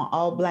 Alabama,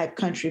 all Black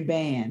country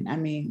band. I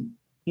mean,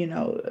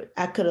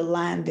 I could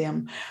align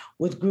them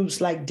with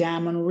groups like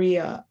Diamond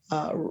Rio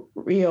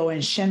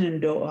and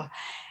Shenandoah,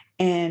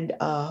 and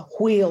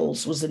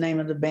Wheels was the name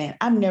of the band.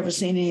 I've never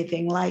seen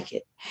anything like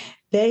it.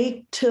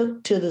 They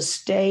took to the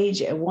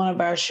stage at one of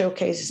our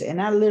showcases,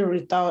 and I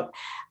literally thought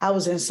I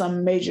was in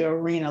some major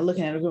arena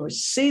looking at a group of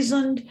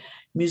seasoned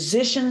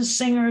musicians,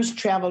 singers,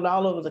 traveled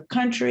all over the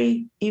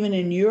country, even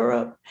in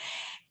Europe,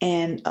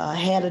 and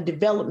had a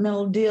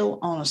developmental deal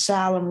on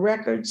Asylum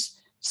Records.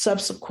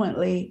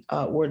 Subsequently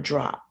were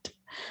dropped.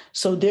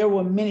 So there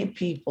were many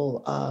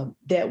people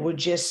that were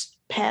just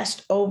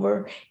passed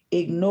over,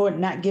 ignored,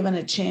 not given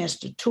a chance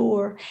to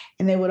tour.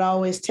 And they would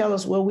always tell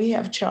us, well, we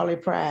have Charlie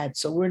Pride,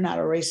 so we're not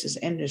a racist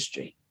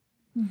industry.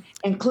 Mm-hmm.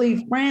 And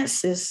Cleve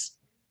Francis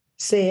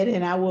said,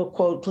 and I will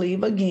quote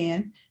Cleve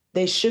again,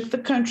 they shook the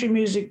country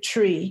music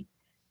tree,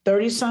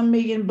 30-some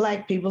million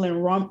Black people,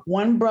 and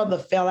one brother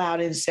fell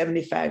out in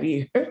 75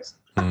 years.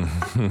 Let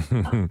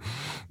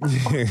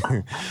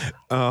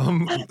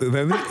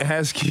me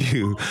ask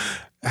you,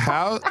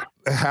 how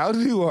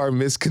do our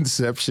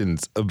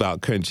misconceptions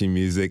about country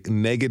music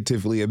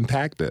negatively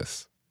impact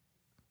us?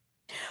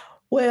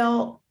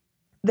 Well,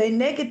 they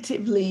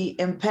negatively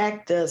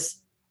impact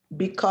us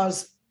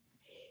because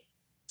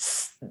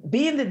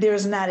being that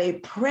there's not a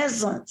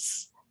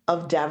presence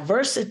of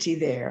diversity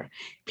there,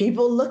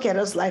 people look at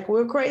us like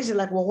we're crazy,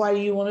 like, well, why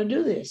do you want to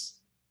do this?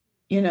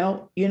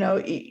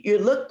 You're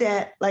looked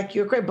at like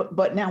you're great.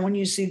 But now when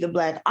you see the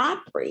Black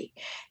Opry,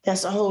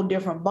 that's a whole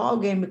different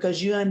ballgame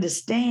because you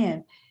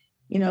understand,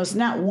 it's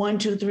not 1,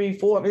 2, 3,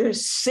 4.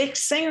 There's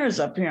 6 singers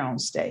up here on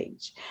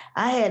stage.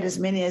 I had as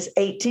many as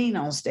 18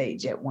 on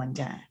stage at one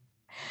time.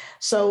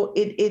 So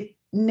it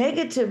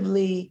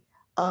negatively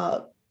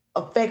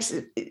affects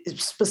it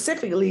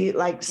specifically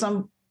like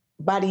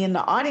somebody in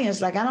the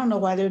audience, like, I don't know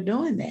why they're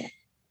doing that.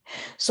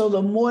 So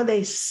the more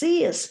they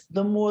see us,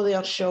 the more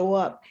they'll show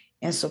up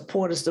and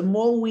support us. The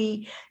more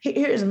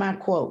here's my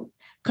quote,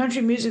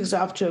 country music is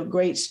off to a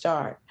great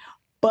start.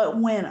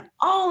 But when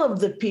all of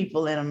the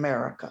people in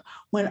America,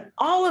 when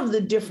all of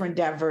the different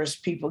diverse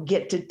people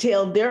get to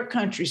tell their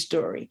country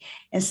story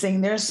and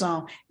sing their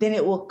song, then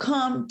it will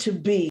come to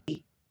be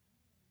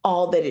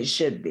all that it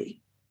should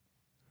be.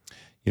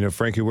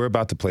 Frankie, we're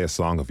about to play a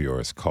song of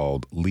yours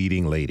called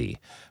Leading Lady,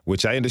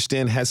 which I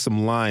understand has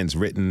some lines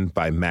written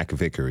by Mac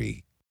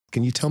Vickery.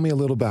 Can you tell me a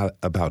little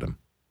about him?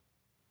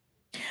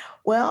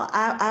 Well,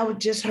 I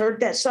just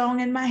heard that song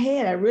in my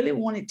head. I really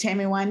wanted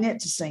Tammy Wynette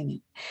to sing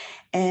it.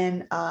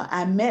 And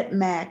I met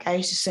Mac. I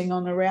used to sing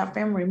on the Ralph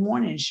Emery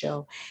morning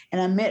show.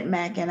 And I met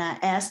Mac and I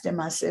asked him,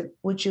 I said,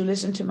 would you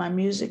listen to my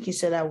music? He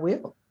said, I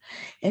will.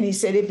 And he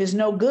said, if it's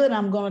no good,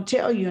 I'm going to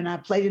tell you. And I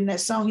played him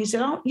that song. He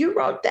said, oh, you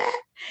wrote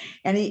that?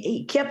 And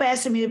he kept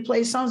asking me to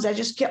play songs. I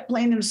just kept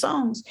playing him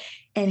songs.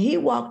 And he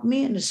walked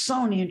me into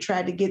Sony and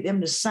tried to get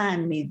them to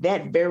sign me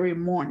that very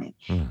morning.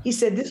 He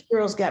said, this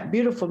girl's got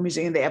beautiful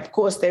music. And of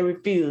course, they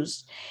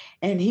refused.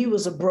 And he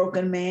was a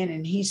broken man.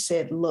 And he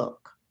said,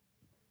 look,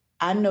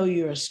 I know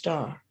you're a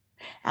star.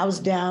 I was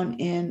down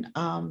in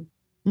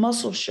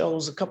Muscle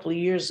Shoals a couple of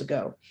years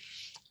ago.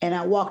 And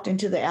I walked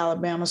into the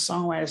Alabama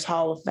Songwriters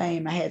Hall of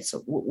Fame. I had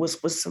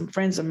was with some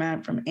friends of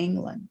mine from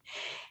England.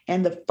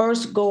 And the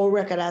first gold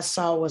record I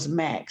saw was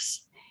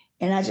Mac's.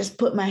 And I just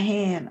put my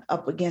hand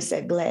up against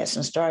that glass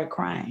and started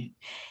crying.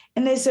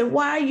 And they said,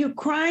 why are you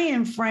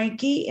crying,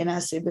 Frankie? And I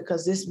said,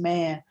 because this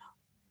man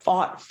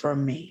fought for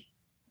me.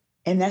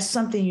 And that's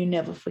something you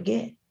never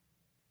forget.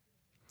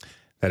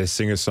 That is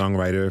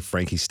singer-songwriter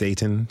Frankie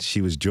Staten.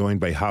 She was joined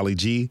by Holly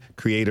G,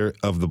 creator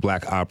of the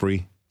Black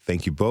Opry.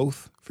 Thank you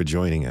both for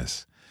joining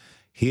us.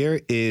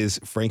 Here is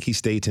Frankie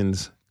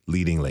Staten's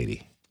Leading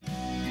Lady.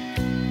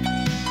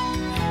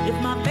 If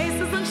my face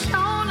isn't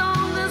shown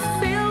on the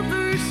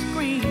silver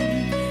screen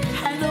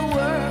and the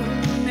world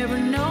never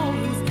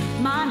knows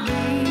my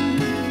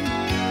name,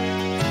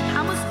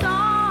 I'm a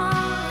star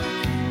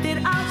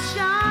that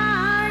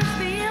outshines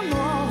them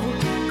all.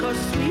 'Cause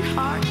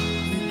sweetheart,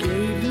 you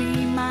gave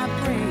me my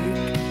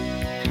break.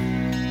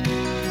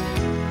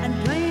 And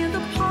playing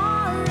the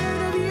part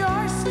of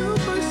your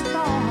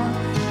superstar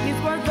is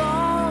worth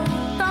all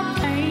the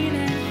pain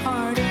and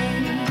heartache.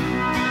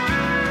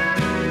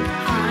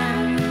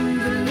 I'm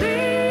the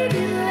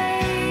leading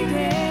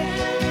lady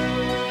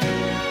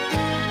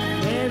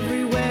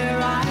everywhere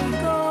I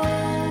go.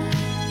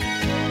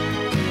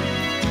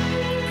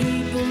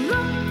 People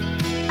look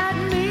at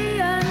me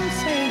and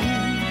say,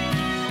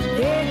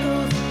 there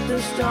goes the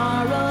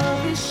star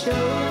of the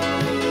show.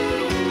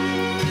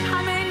 I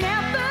may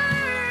never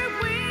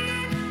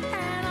win,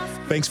 and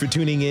I'll Thanks for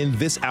tuning in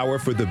this hour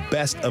for the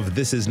best of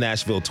This Is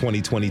Nashville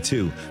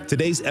 2022.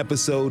 Today's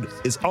episode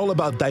is all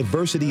about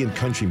diversity in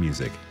country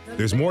music.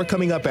 There's more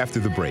coming up after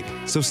the break,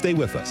 so stay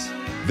with us.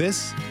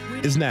 This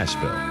is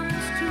Nashville.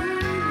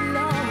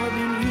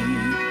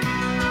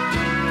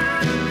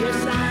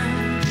 Yes,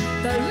 I'm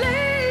the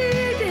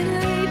leading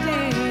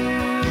lady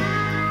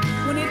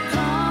when it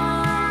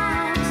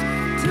comes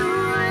to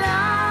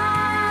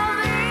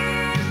loving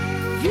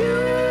you.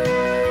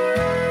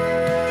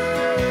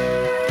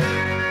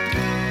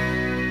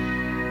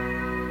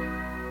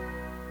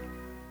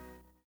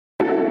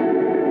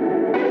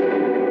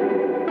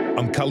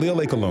 I'm Khalil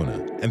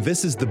Ekalona, and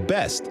this is the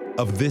best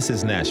of This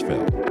Is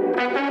Nashville.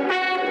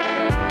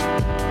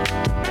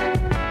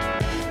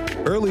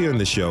 Earlier in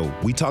the show,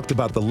 we talked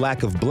about the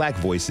lack of Black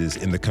voices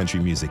in the country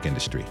music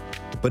industry,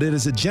 but it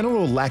is a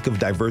general lack of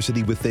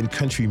diversity within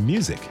country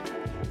music.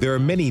 There are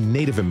many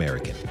Native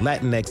American,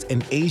 Latinx,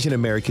 and Asian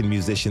American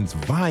musicians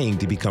vying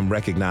to become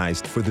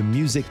recognized for the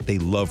music they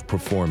love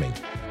performing.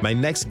 My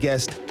next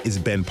guest is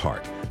Ben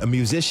Park, a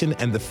musician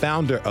and the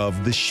founder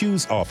of the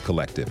Shoes Off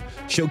Collective,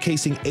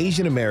 showcasing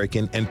Asian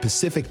American and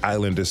Pacific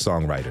Islander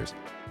songwriters.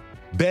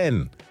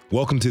 Ben,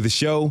 welcome to the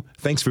show.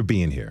 Thanks for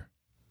being here.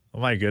 Oh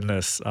my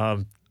goodness.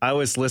 I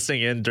was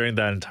listening in during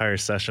that entire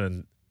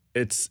session.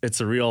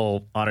 It's a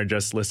real honor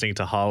just listening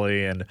to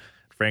Holly and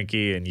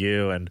Frankie and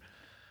you, and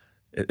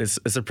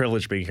it's a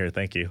privilege being here.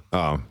 Thank you.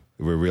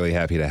 We're really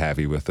happy to have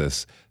you with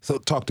us. So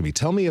talk to me.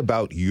 Tell me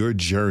about your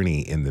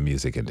journey in the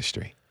music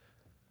industry.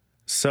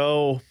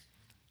 So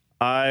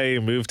I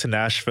moved to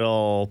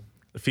Nashville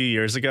a few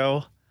years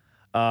ago.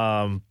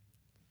 I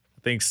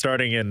think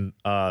starting in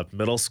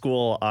middle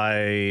school,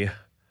 I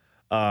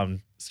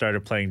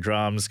started playing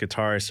drums,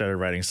 guitar, started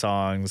writing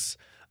songs.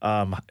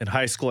 In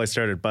high school, I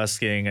started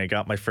busking. I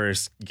got my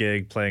first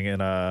gig playing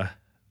in a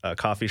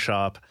coffee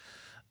shop.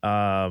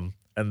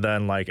 And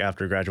then, like,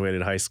 after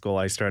graduated high school,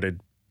 I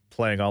started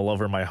playing all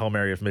over my home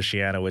area of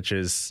Michiana, which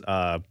is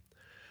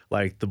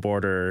like the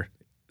border.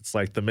 It's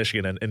like the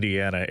Michigan and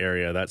Indiana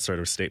area, that sort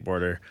of state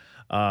border.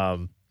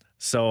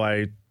 So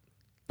I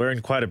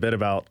learned quite a bit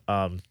about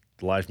the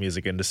live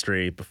music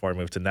industry before I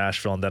moved to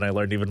Nashville, and then I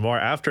learned even more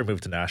after I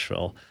moved to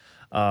Nashville.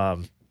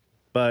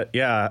 But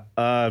yeah,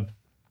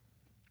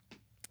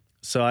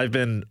 so I've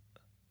been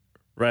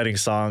writing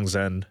songs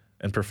and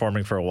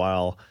performing for a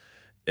while.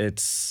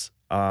 It's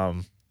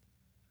but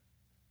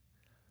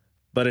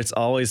it's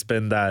always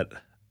been that,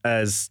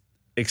 as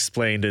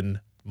explained in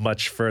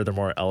much further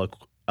more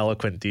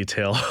eloquent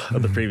detail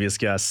of the previous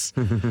guests,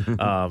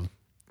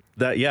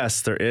 that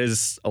yes, there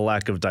is a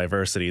lack of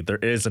diversity. There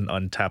is an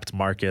untapped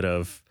market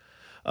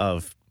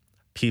of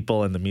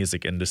people in the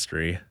music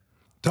industry.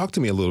 Talk to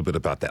me a little bit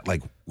about that.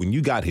 Like, when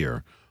you got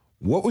here,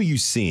 what were you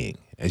seeing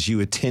as you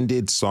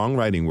attended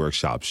songwriting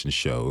workshops and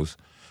shows?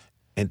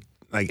 And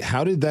like,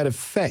 how did that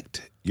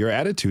affect your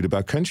attitude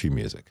about country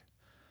music?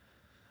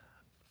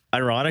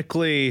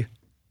 Ironically,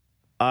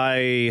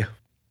 I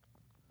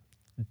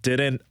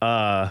didn't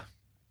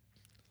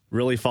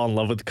really fall in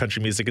love with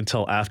country music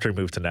until after I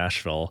moved to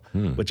Nashville,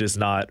 which is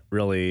not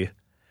really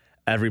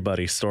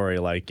everybody's story.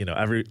 Like, you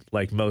know,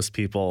 most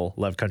people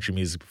love country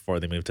music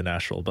before they moved to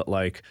Nashville, but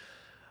like,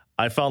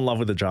 I fell in love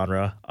with the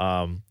genre.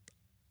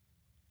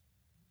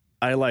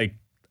 I like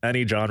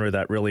any genre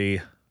that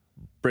really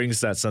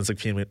brings that sense of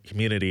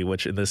community,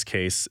 which in this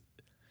case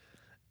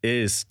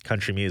is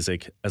country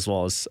music, as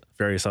well as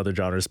various other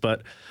genres.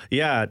 But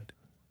yeah,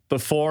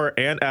 before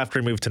and after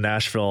I moved to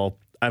Nashville,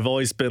 I've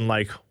always been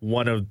like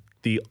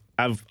the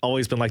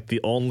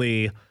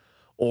only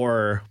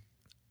or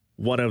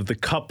one of the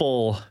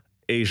couple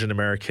Asian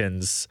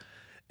Americans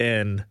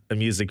in a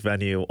music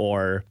venue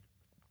or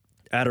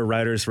at a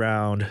writer's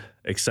round,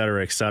 et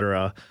cetera, et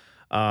cetera.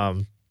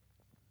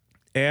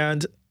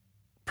 And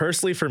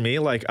personally for me,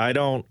 like, I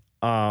don't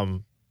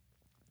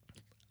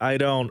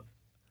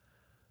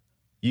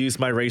use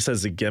my race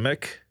as a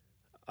gimmick.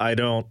 I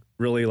don't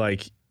really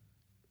like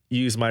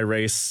use my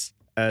race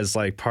as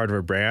like part of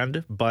a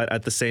brand, but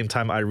at the same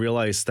time, I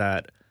realize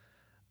that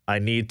I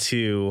need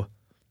to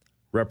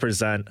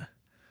represent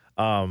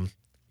my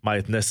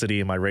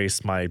ethnicity, my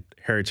race, my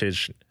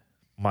heritage,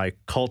 my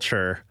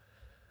culture,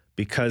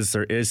 because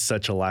there is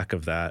such a lack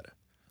of that.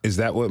 Is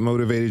that what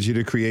motivated you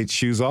to create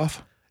Shoes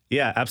Off?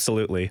 Yeah,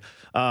 absolutely.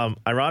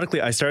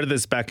 Ironically, I started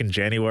this back in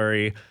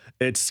January.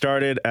 It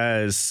started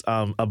as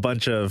a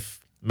bunch of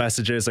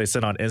messages I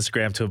sent on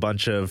Instagram to a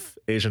bunch of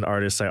Asian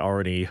artists I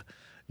already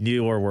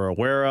knew or were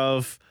aware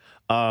of.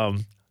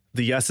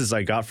 The yeses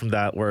I got from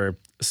that were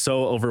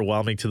so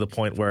overwhelming to the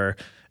point where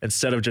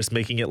instead of just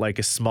making it like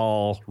a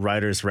small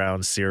writers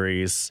round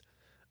series,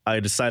 I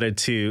decided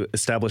to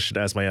establish it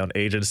as my own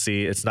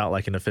agency. It's not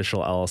like an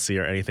official LLC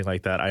or anything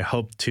like that. I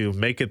hope to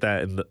make it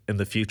that in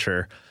the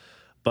future.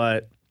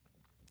 But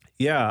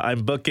yeah,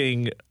 I'm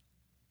booking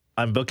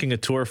a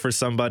tour for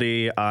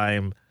somebody.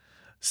 I'm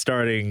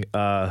starting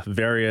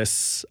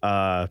various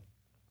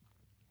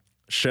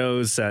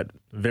shows at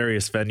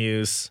various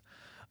venues.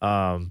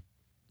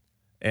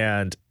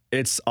 And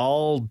it's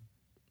all,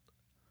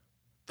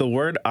 the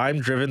word I'm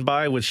driven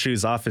by with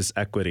Shoes Off is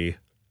equity,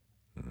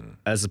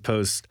 as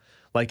opposed,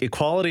 like,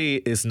 equality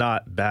is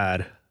not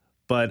bad,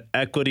 but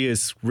equity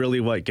is really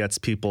what gets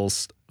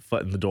people's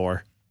foot in the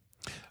door.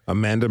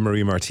 Amanda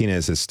Marie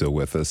Martinez is still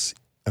with us.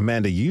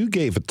 Amanda, you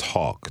gave a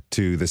talk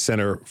to the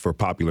Center for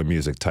Popular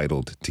Music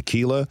titled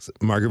Tequila,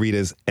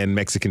 Margaritas, and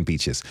Mexican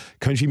Beaches.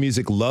 Country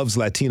music loves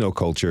Latino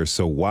culture,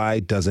 so why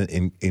doesn't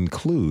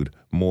include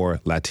more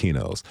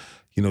Latinos?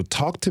 You know,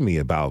 talk to me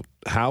about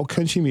how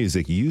country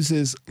music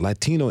uses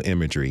Latino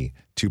imagery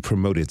to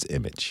promote its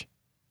image.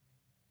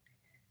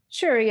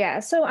 Sure,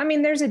 yeah. So, I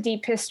mean, there's a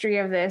deep history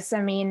of this.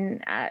 I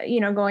mean,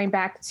 going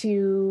back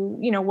to,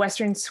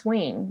 Western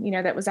swing,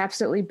 that was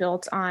absolutely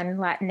built on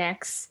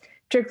Latinx,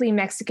 strictly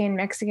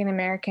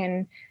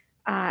Mexican-American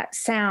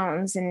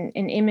sounds and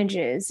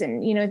images.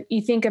 And,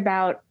 you think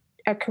about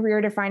a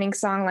career-defining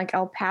song like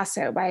El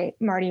Paso by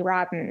Marty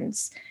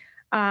Robbins,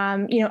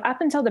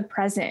 up until the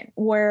present,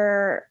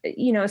 where,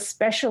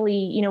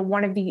 especially,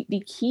 one of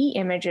the key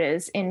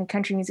images in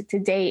country music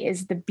today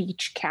is the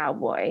beach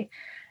cowboy.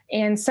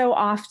 And so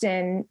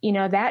often,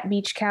 that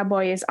beach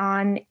cowboy is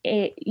on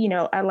a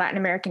Latin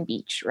American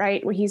beach,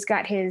 right? Where he's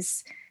got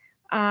his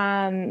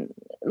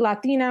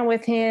Latina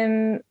with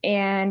him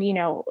and,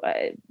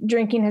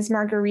 drinking his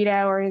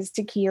margarita or his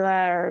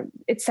tequila or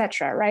et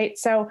cetera, right?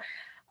 So,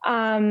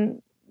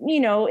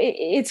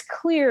 it's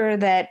clear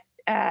that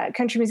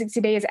country music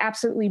today is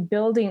absolutely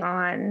building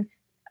on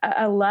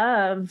a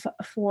love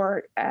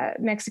for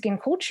Mexican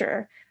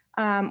culture.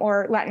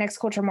 Or Latinx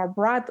culture more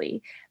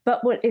broadly.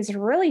 But what is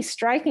really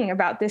striking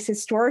about this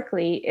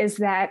historically is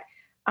that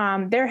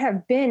there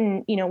have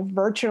been,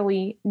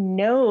 virtually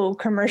no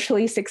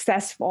commercially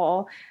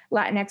successful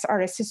Latinx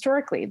artists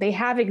historically. They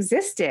have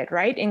existed,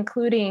 right?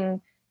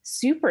 Including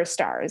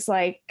superstars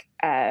like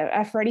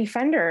a Freddie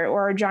Fender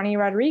or Johnny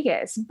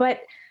Rodriguez. But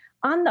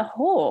on the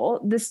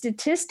whole, the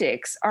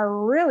statistics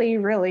are really,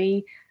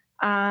 really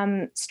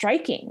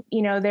striking.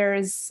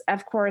 There's,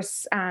 of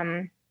course,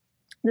 the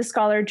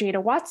scholar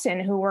Jada Watson,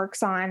 who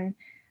works on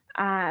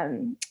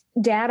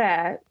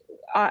data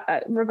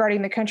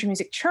regarding the country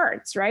music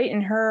charts, right?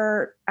 And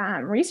her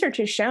research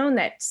has shown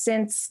that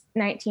since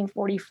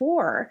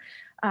 1944,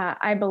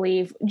 I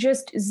believe,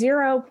 just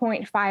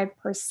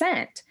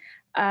 0.5%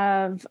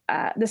 of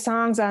the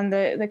songs on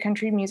the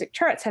country music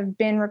charts have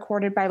been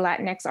recorded by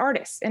Latinx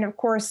artists. And of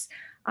course,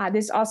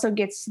 this also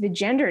gets to the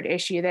gendered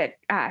issue that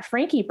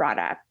Frankie brought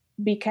up,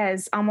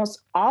 because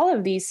almost all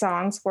of these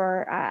songs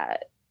were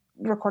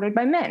recorded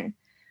by men,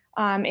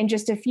 and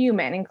just a few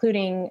men,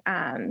 including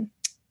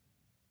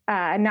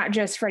not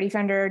just Freddie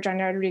Fender, John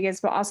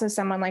Rodriguez, but also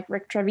someone like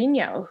Rick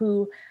Trevino,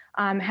 who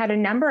had a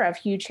number of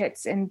huge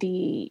hits in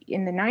the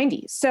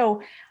 90s.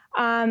 So,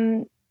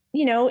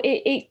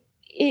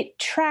 it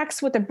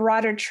tracks with a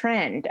broader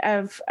trend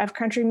of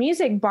country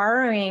music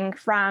borrowing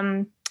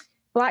from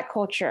Black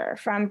culture,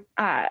 from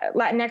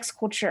Latinx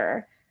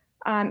culture,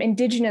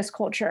 indigenous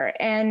culture,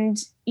 and,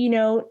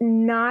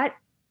 not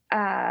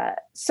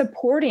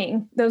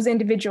supporting those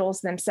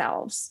individuals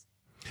themselves.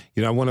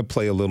 I want to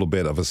play a little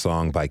bit of a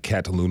song by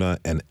Cat Luna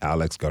and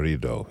Alex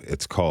Garrido.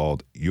 It's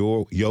called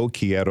Yo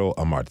Quiero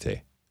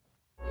Amarte.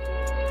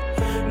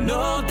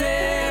 No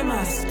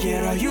temas,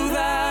 quiero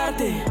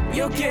ayudarte.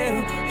 Yo quiero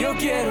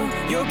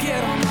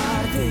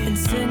amarte.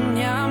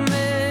 Enséñame,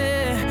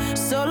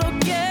 solo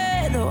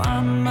quiero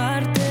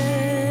amarte.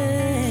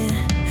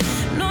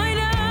 No hay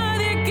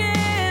nadie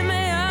que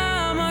me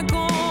ama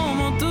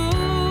como tú.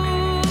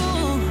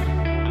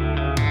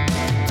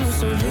 Tu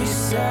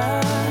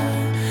sonrisa,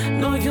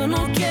 no, yo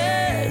no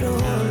quiero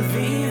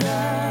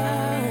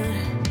olvidar.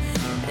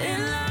 En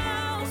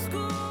la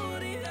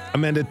oscuridad.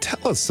 Amanda,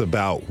 tell us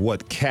about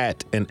what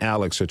Kat and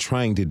Alex are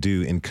trying to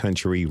do in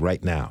country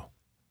right now.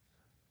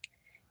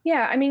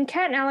 Yeah, I mean,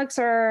 Kat and Alex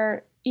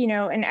are,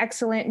 an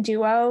excellent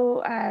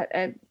duo,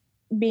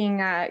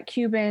 being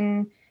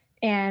Cuban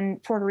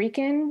and Puerto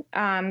Rican,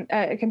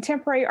 a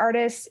contemporary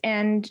artist.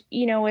 And,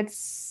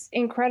 it's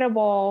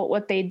incredible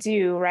what they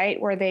do, right?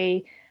 Where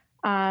they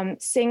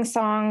sing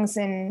songs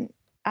and,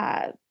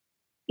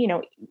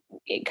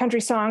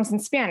 country songs in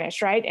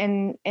Spanish, right?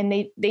 And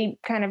they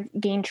kind of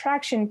gain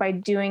traction by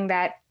doing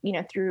that,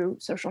 through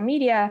social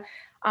media.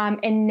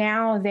 And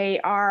now they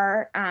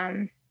are,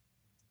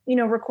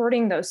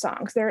 recording those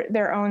songs,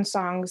 their own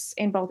songs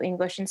in both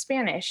English and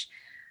Spanish.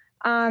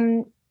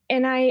 And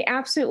I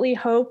absolutely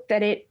hope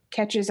that it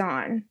catches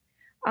on.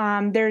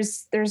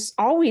 There's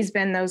always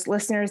been those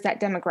listeners,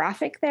 that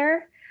demographic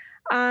there.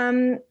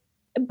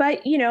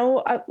 But,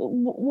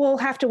 we'll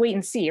have to wait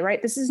and see,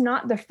 right? This is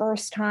not the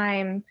first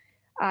time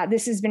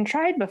this has been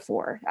tried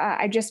before.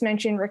 I just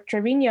mentioned Rick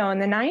Trevino in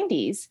the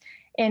 90s,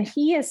 and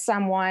he is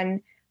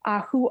someone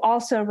who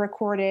also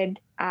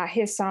recorded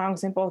his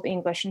songs in both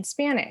English and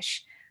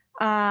Spanish.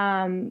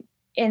 And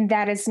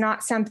that is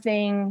not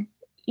something,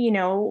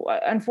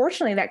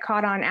 unfortunately, that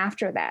caught on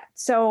after that.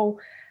 So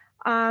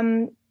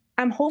I'm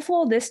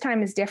hopeful this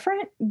time is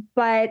different,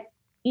 but,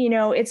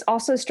 it's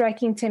also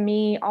striking to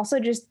me, also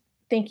just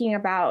thinking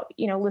about,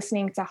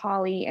 listening to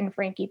Holly and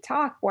Frankie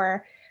talk,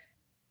 where,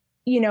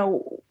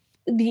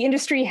 the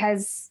industry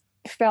has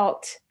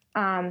felt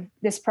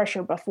this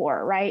pressure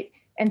before, right?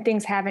 And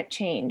things haven't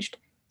changed.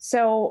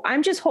 So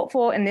I'm just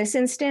hopeful in this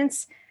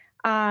instance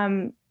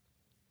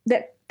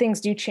that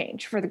things do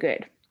change for the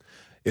good.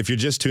 If you're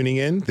just tuning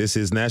in, this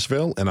is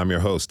Nashville, and I'm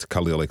your host,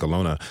 Khalil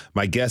Ekalona.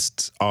 My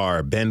guests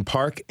are Ben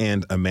Park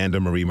and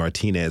Amanda Marie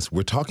Martinez.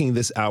 We're talking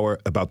this hour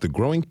about the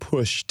growing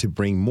push to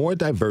bring more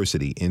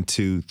diversity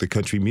into the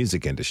country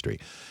music industry.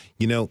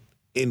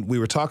 We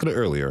were talking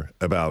earlier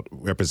about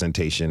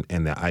representation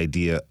and the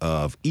idea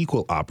of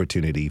equal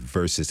opportunity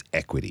versus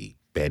equity.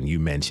 Ben, you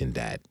mentioned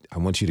that. I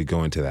want you to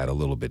go into that a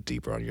little bit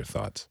deeper on your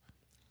thoughts.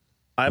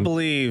 I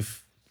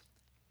believe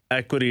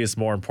equity is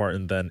more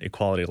important than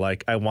equality.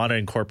 Like, I want to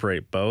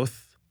incorporate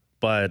both,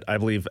 but I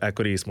believe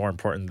equity is more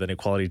important than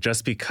equality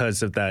just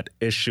because of that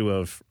issue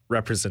of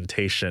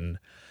representation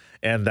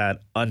and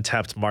that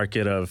untapped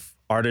market of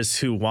artists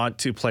who want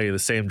to play the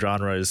same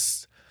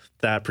genres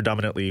that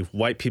predominantly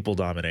white people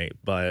dominate.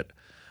 But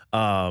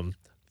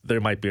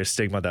there might be a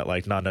stigma that,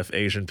 like, not enough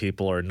Asian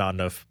people or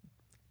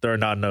there are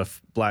not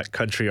enough Black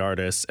country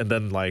artists. And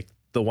then, like,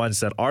 the ones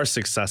that are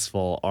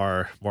successful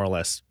are more or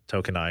less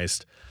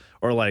tokenized.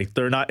 Or, like,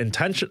 they're not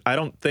I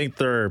don't think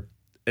they're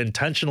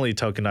intentionally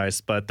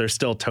tokenized, but they're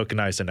still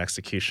tokenized in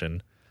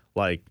execution,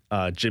 like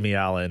Jimmy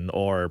Allen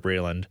or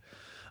Breland.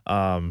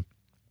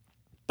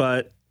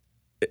 But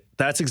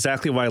that's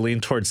exactly why I lean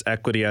towards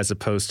equity as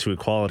opposed to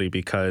equality,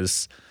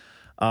 because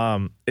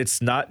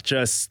it's not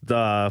just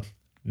the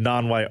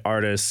non-white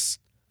artists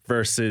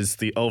versus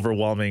the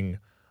overwhelming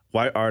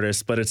white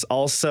artists, but it's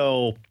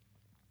also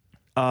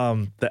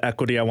the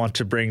equity I want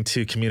to bring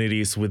to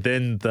communities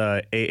within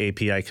the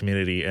AAPI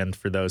community. And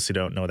for those who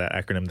don't know that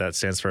acronym, that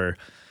stands for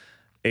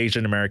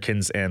Asian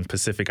Americans and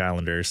Pacific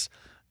Islanders.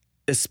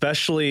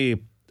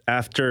 Especially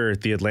after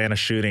the Atlanta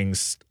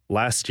shootings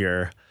last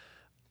year,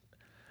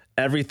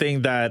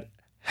 everything that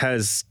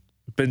has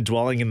been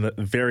dwelling in the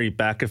very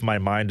back of my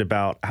mind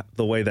about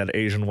the way that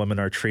Asian women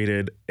are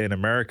treated in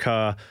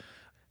America,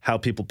 how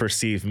people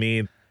perceive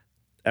me.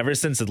 Ever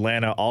since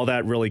Atlanta, all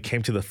that really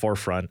came to the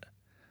forefront.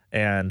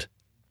 And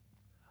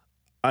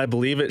I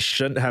believe it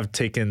shouldn't have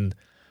taken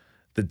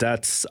the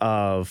deaths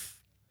of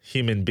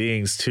human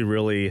beings to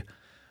really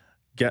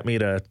get me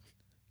to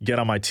get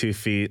on my 2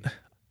 feet.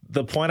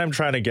 The point I'm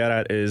trying to get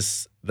at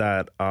is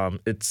that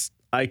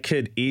I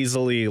could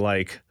easily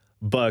like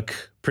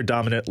book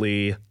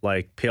predominantly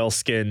like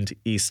pale-skinned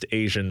East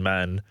Asian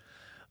men,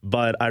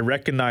 but I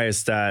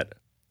recognize that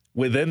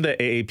within the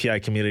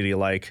AAPI community,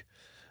 like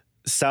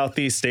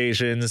Southeast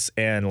Asians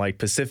and like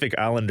Pacific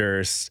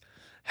Islanders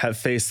have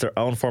faced their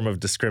own form of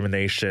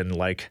discrimination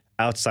like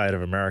outside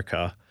of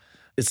America.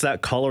 It's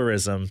that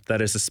colorism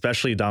that is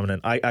especially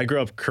dominant. I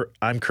grew up,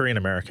 I'm Korean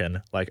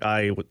American. Like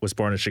I was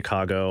born in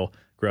Chicago,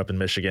 grew up in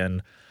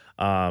Michigan,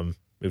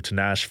 moved to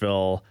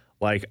Nashville.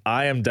 Like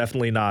I am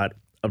definitely not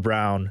a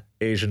brown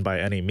Asian by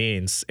any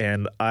means.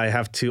 And I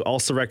have to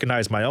also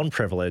recognize my own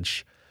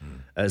privilege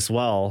as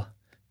well.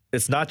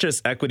 It's not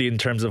just equity in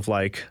terms of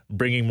like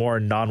bringing more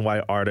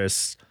non-white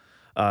artists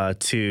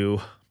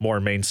to more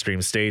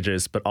mainstream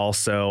stages, but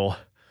also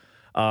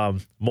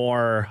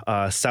more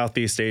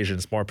Southeast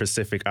Asians, more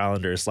Pacific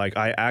Islanders. Like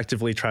I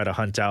actively try to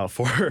hunt out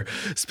for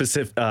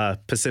specific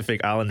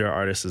Pacific Islander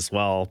artists as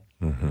well.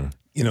 Mm-hmm.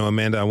 You know,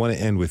 Amanda, I want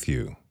to end with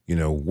you. You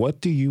know,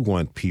 what do you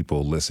want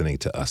people listening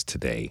to us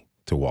today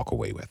to walk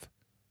away with?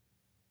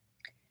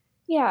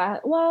 Yeah,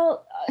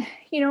 well,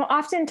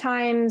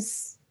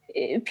 oftentimes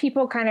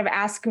people kind of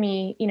ask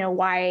me,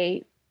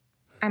 why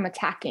I'm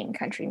attacking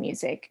country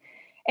music.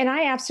 And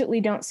I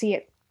absolutely don't see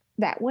it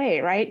that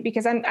way, right?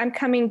 Because I'm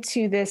coming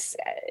to this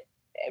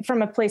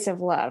from a place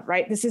of love,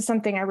 right? This is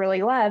something I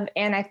really love.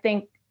 And I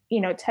think,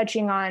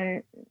 touching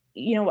on,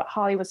 what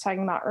Holly was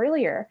talking about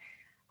earlier,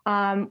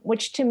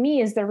 which to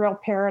me is the real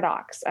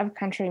paradox of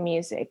country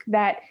music,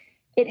 that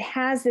it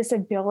has this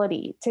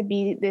ability to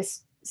be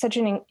such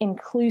an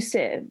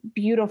inclusive,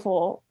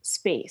 beautiful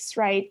space,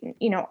 right?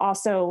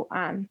 Also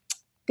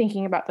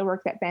thinking about the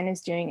work that Ben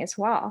is doing as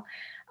well.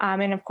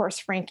 And of course,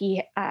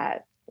 Frankie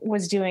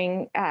was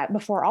doing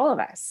before all of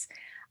us,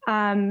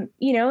 that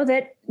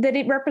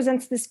it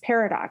represents this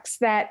paradox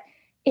that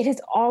it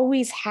has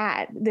always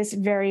had this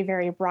very,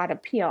 very broad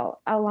appeal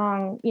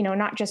along,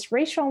 not just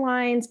racial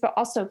lines, but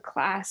also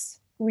class,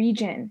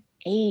 region,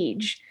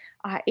 age.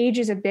 Age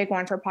is a big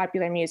one for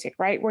popular music,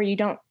 right?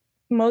 Where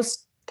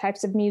most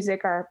types of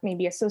music are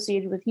maybe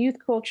associated with youth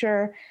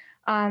culture.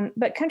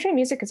 But country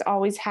music has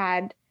always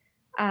had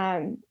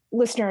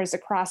listeners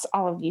across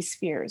all of these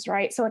spheres,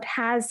 right? So it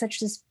has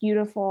such this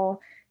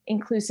beautiful,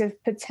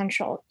 inclusive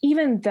potential,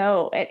 even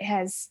though it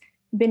has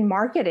been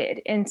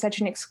marketed in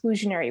such an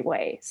exclusionary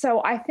way.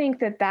 So I think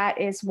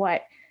that is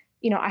what,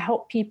 I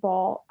hope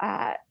people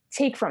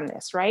take from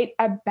this, right?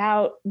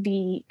 About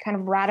the kind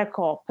of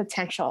radical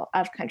potential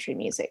of country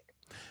music.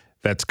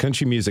 That's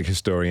country music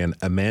historian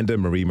Amanda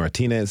Marie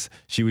Martinez.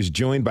 She was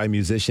joined by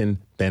musician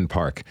Ben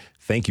Park.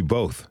 Thank you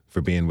both for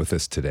being with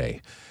us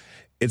today.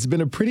 It's been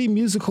a pretty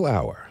musical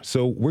hour,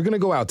 so we're going to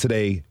go out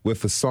today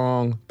with a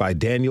song by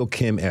Daniel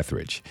Kim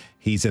Etheridge.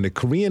 He's a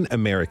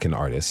Korean-American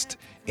artist.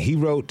 He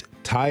wrote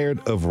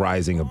Tired of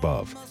Rising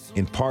Above,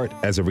 in part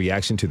as a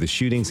reaction to the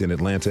shootings in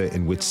Atlanta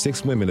in which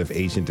 6 women of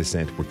Asian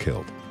descent were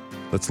killed.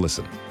 Let's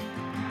listen. If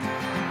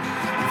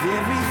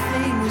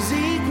everything was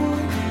equal,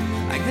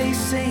 like they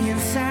say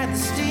inside the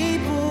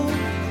steeple,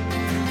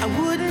 I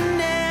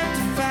wouldn't have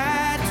to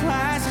fight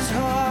twice as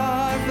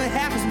hard for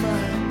half as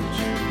much.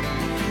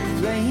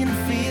 Playing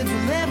fields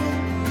were level,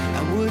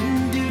 I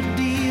wouldn't do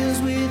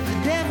deals with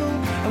the devil.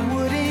 I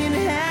wouldn't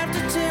have to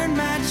turn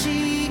my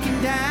cheek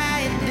and die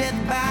a death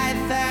by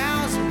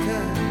 1,000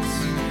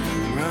 cuts.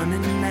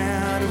 Running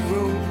out of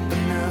rope,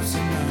 enough's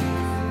enough.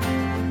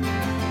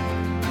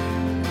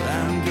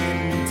 Well, I'm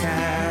getting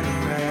tired of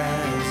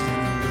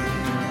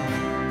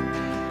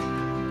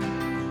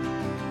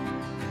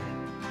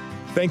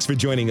Thanks for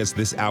joining us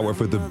this hour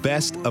for the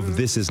best of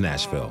This Is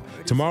Nashville.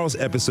 Tomorrow's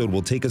episode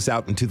will take us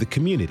out into the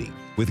community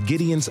with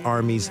Gideon's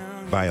Army's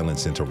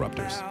Violence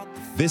Interrupters.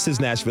 This Is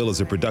Nashville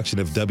is a production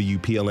of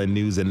WPLN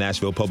News and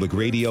Nashville Public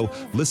Radio.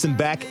 Listen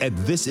back at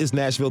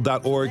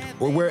thisisnashville.org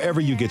or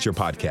wherever you get your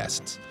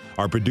podcasts.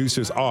 Our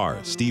producers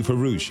are Steve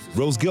Harouche,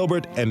 Rose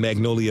Gilbert, and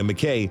Magnolia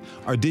McKay.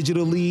 Our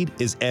digital lead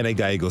is Anna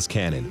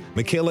Gallegos-Cannon.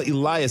 Michaela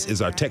Elias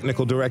is our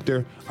technical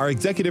director. Our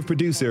executive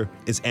producer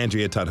is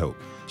Andrea Tudhope.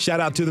 Shout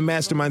out to the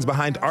masterminds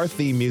behind our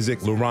theme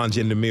music, Laurent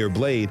and Namir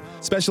Blade.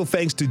 Special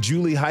thanks to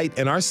Julie Height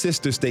and our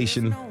sister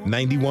station,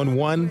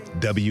 91.1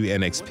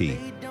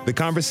 WNXP. The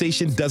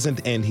conversation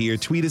doesn't end here.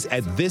 Tweet us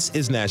at This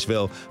Is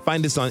Nashville.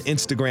 Find us on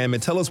Instagram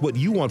and tell us what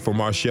you want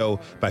from our show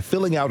by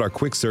filling out our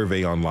quick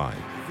survey online.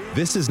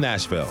 This is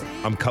Nashville.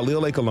 I'm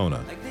Khalil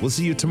Ekalona. We'll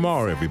see you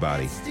tomorrow,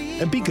 everybody.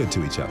 And be good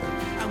to each other.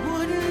 I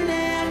wouldn't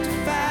have to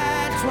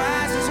fight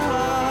twice as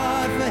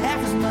hard for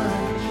half as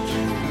much.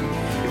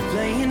 If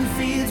playing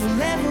fields were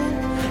level,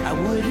 I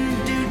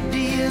wouldn't do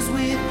deals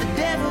with the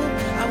devil.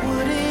 I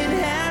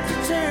wouldn't have to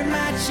turn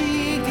my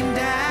cheek and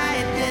die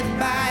a death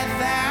by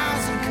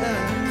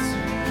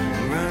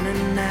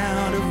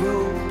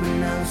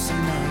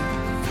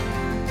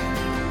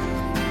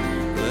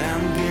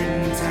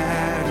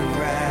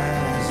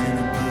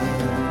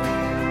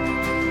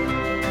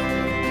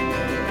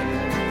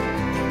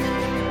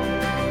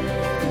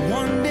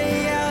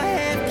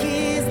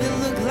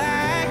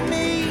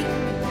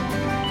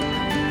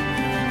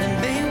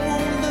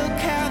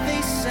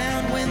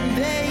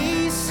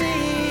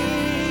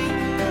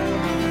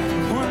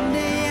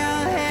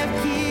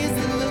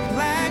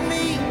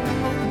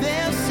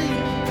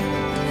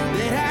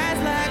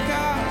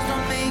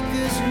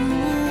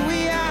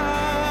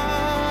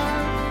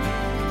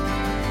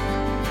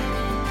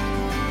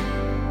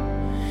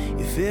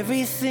If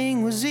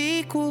everything was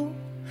equal,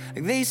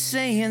 like they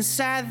say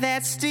inside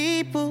that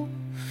steeple,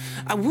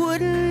 I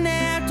wouldn't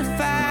have to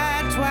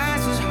fight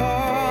twice as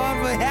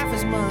hard for half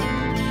as much.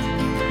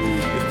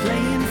 If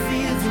playing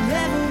fields were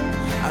level,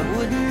 I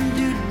wouldn't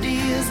do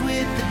deals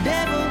with the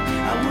devil.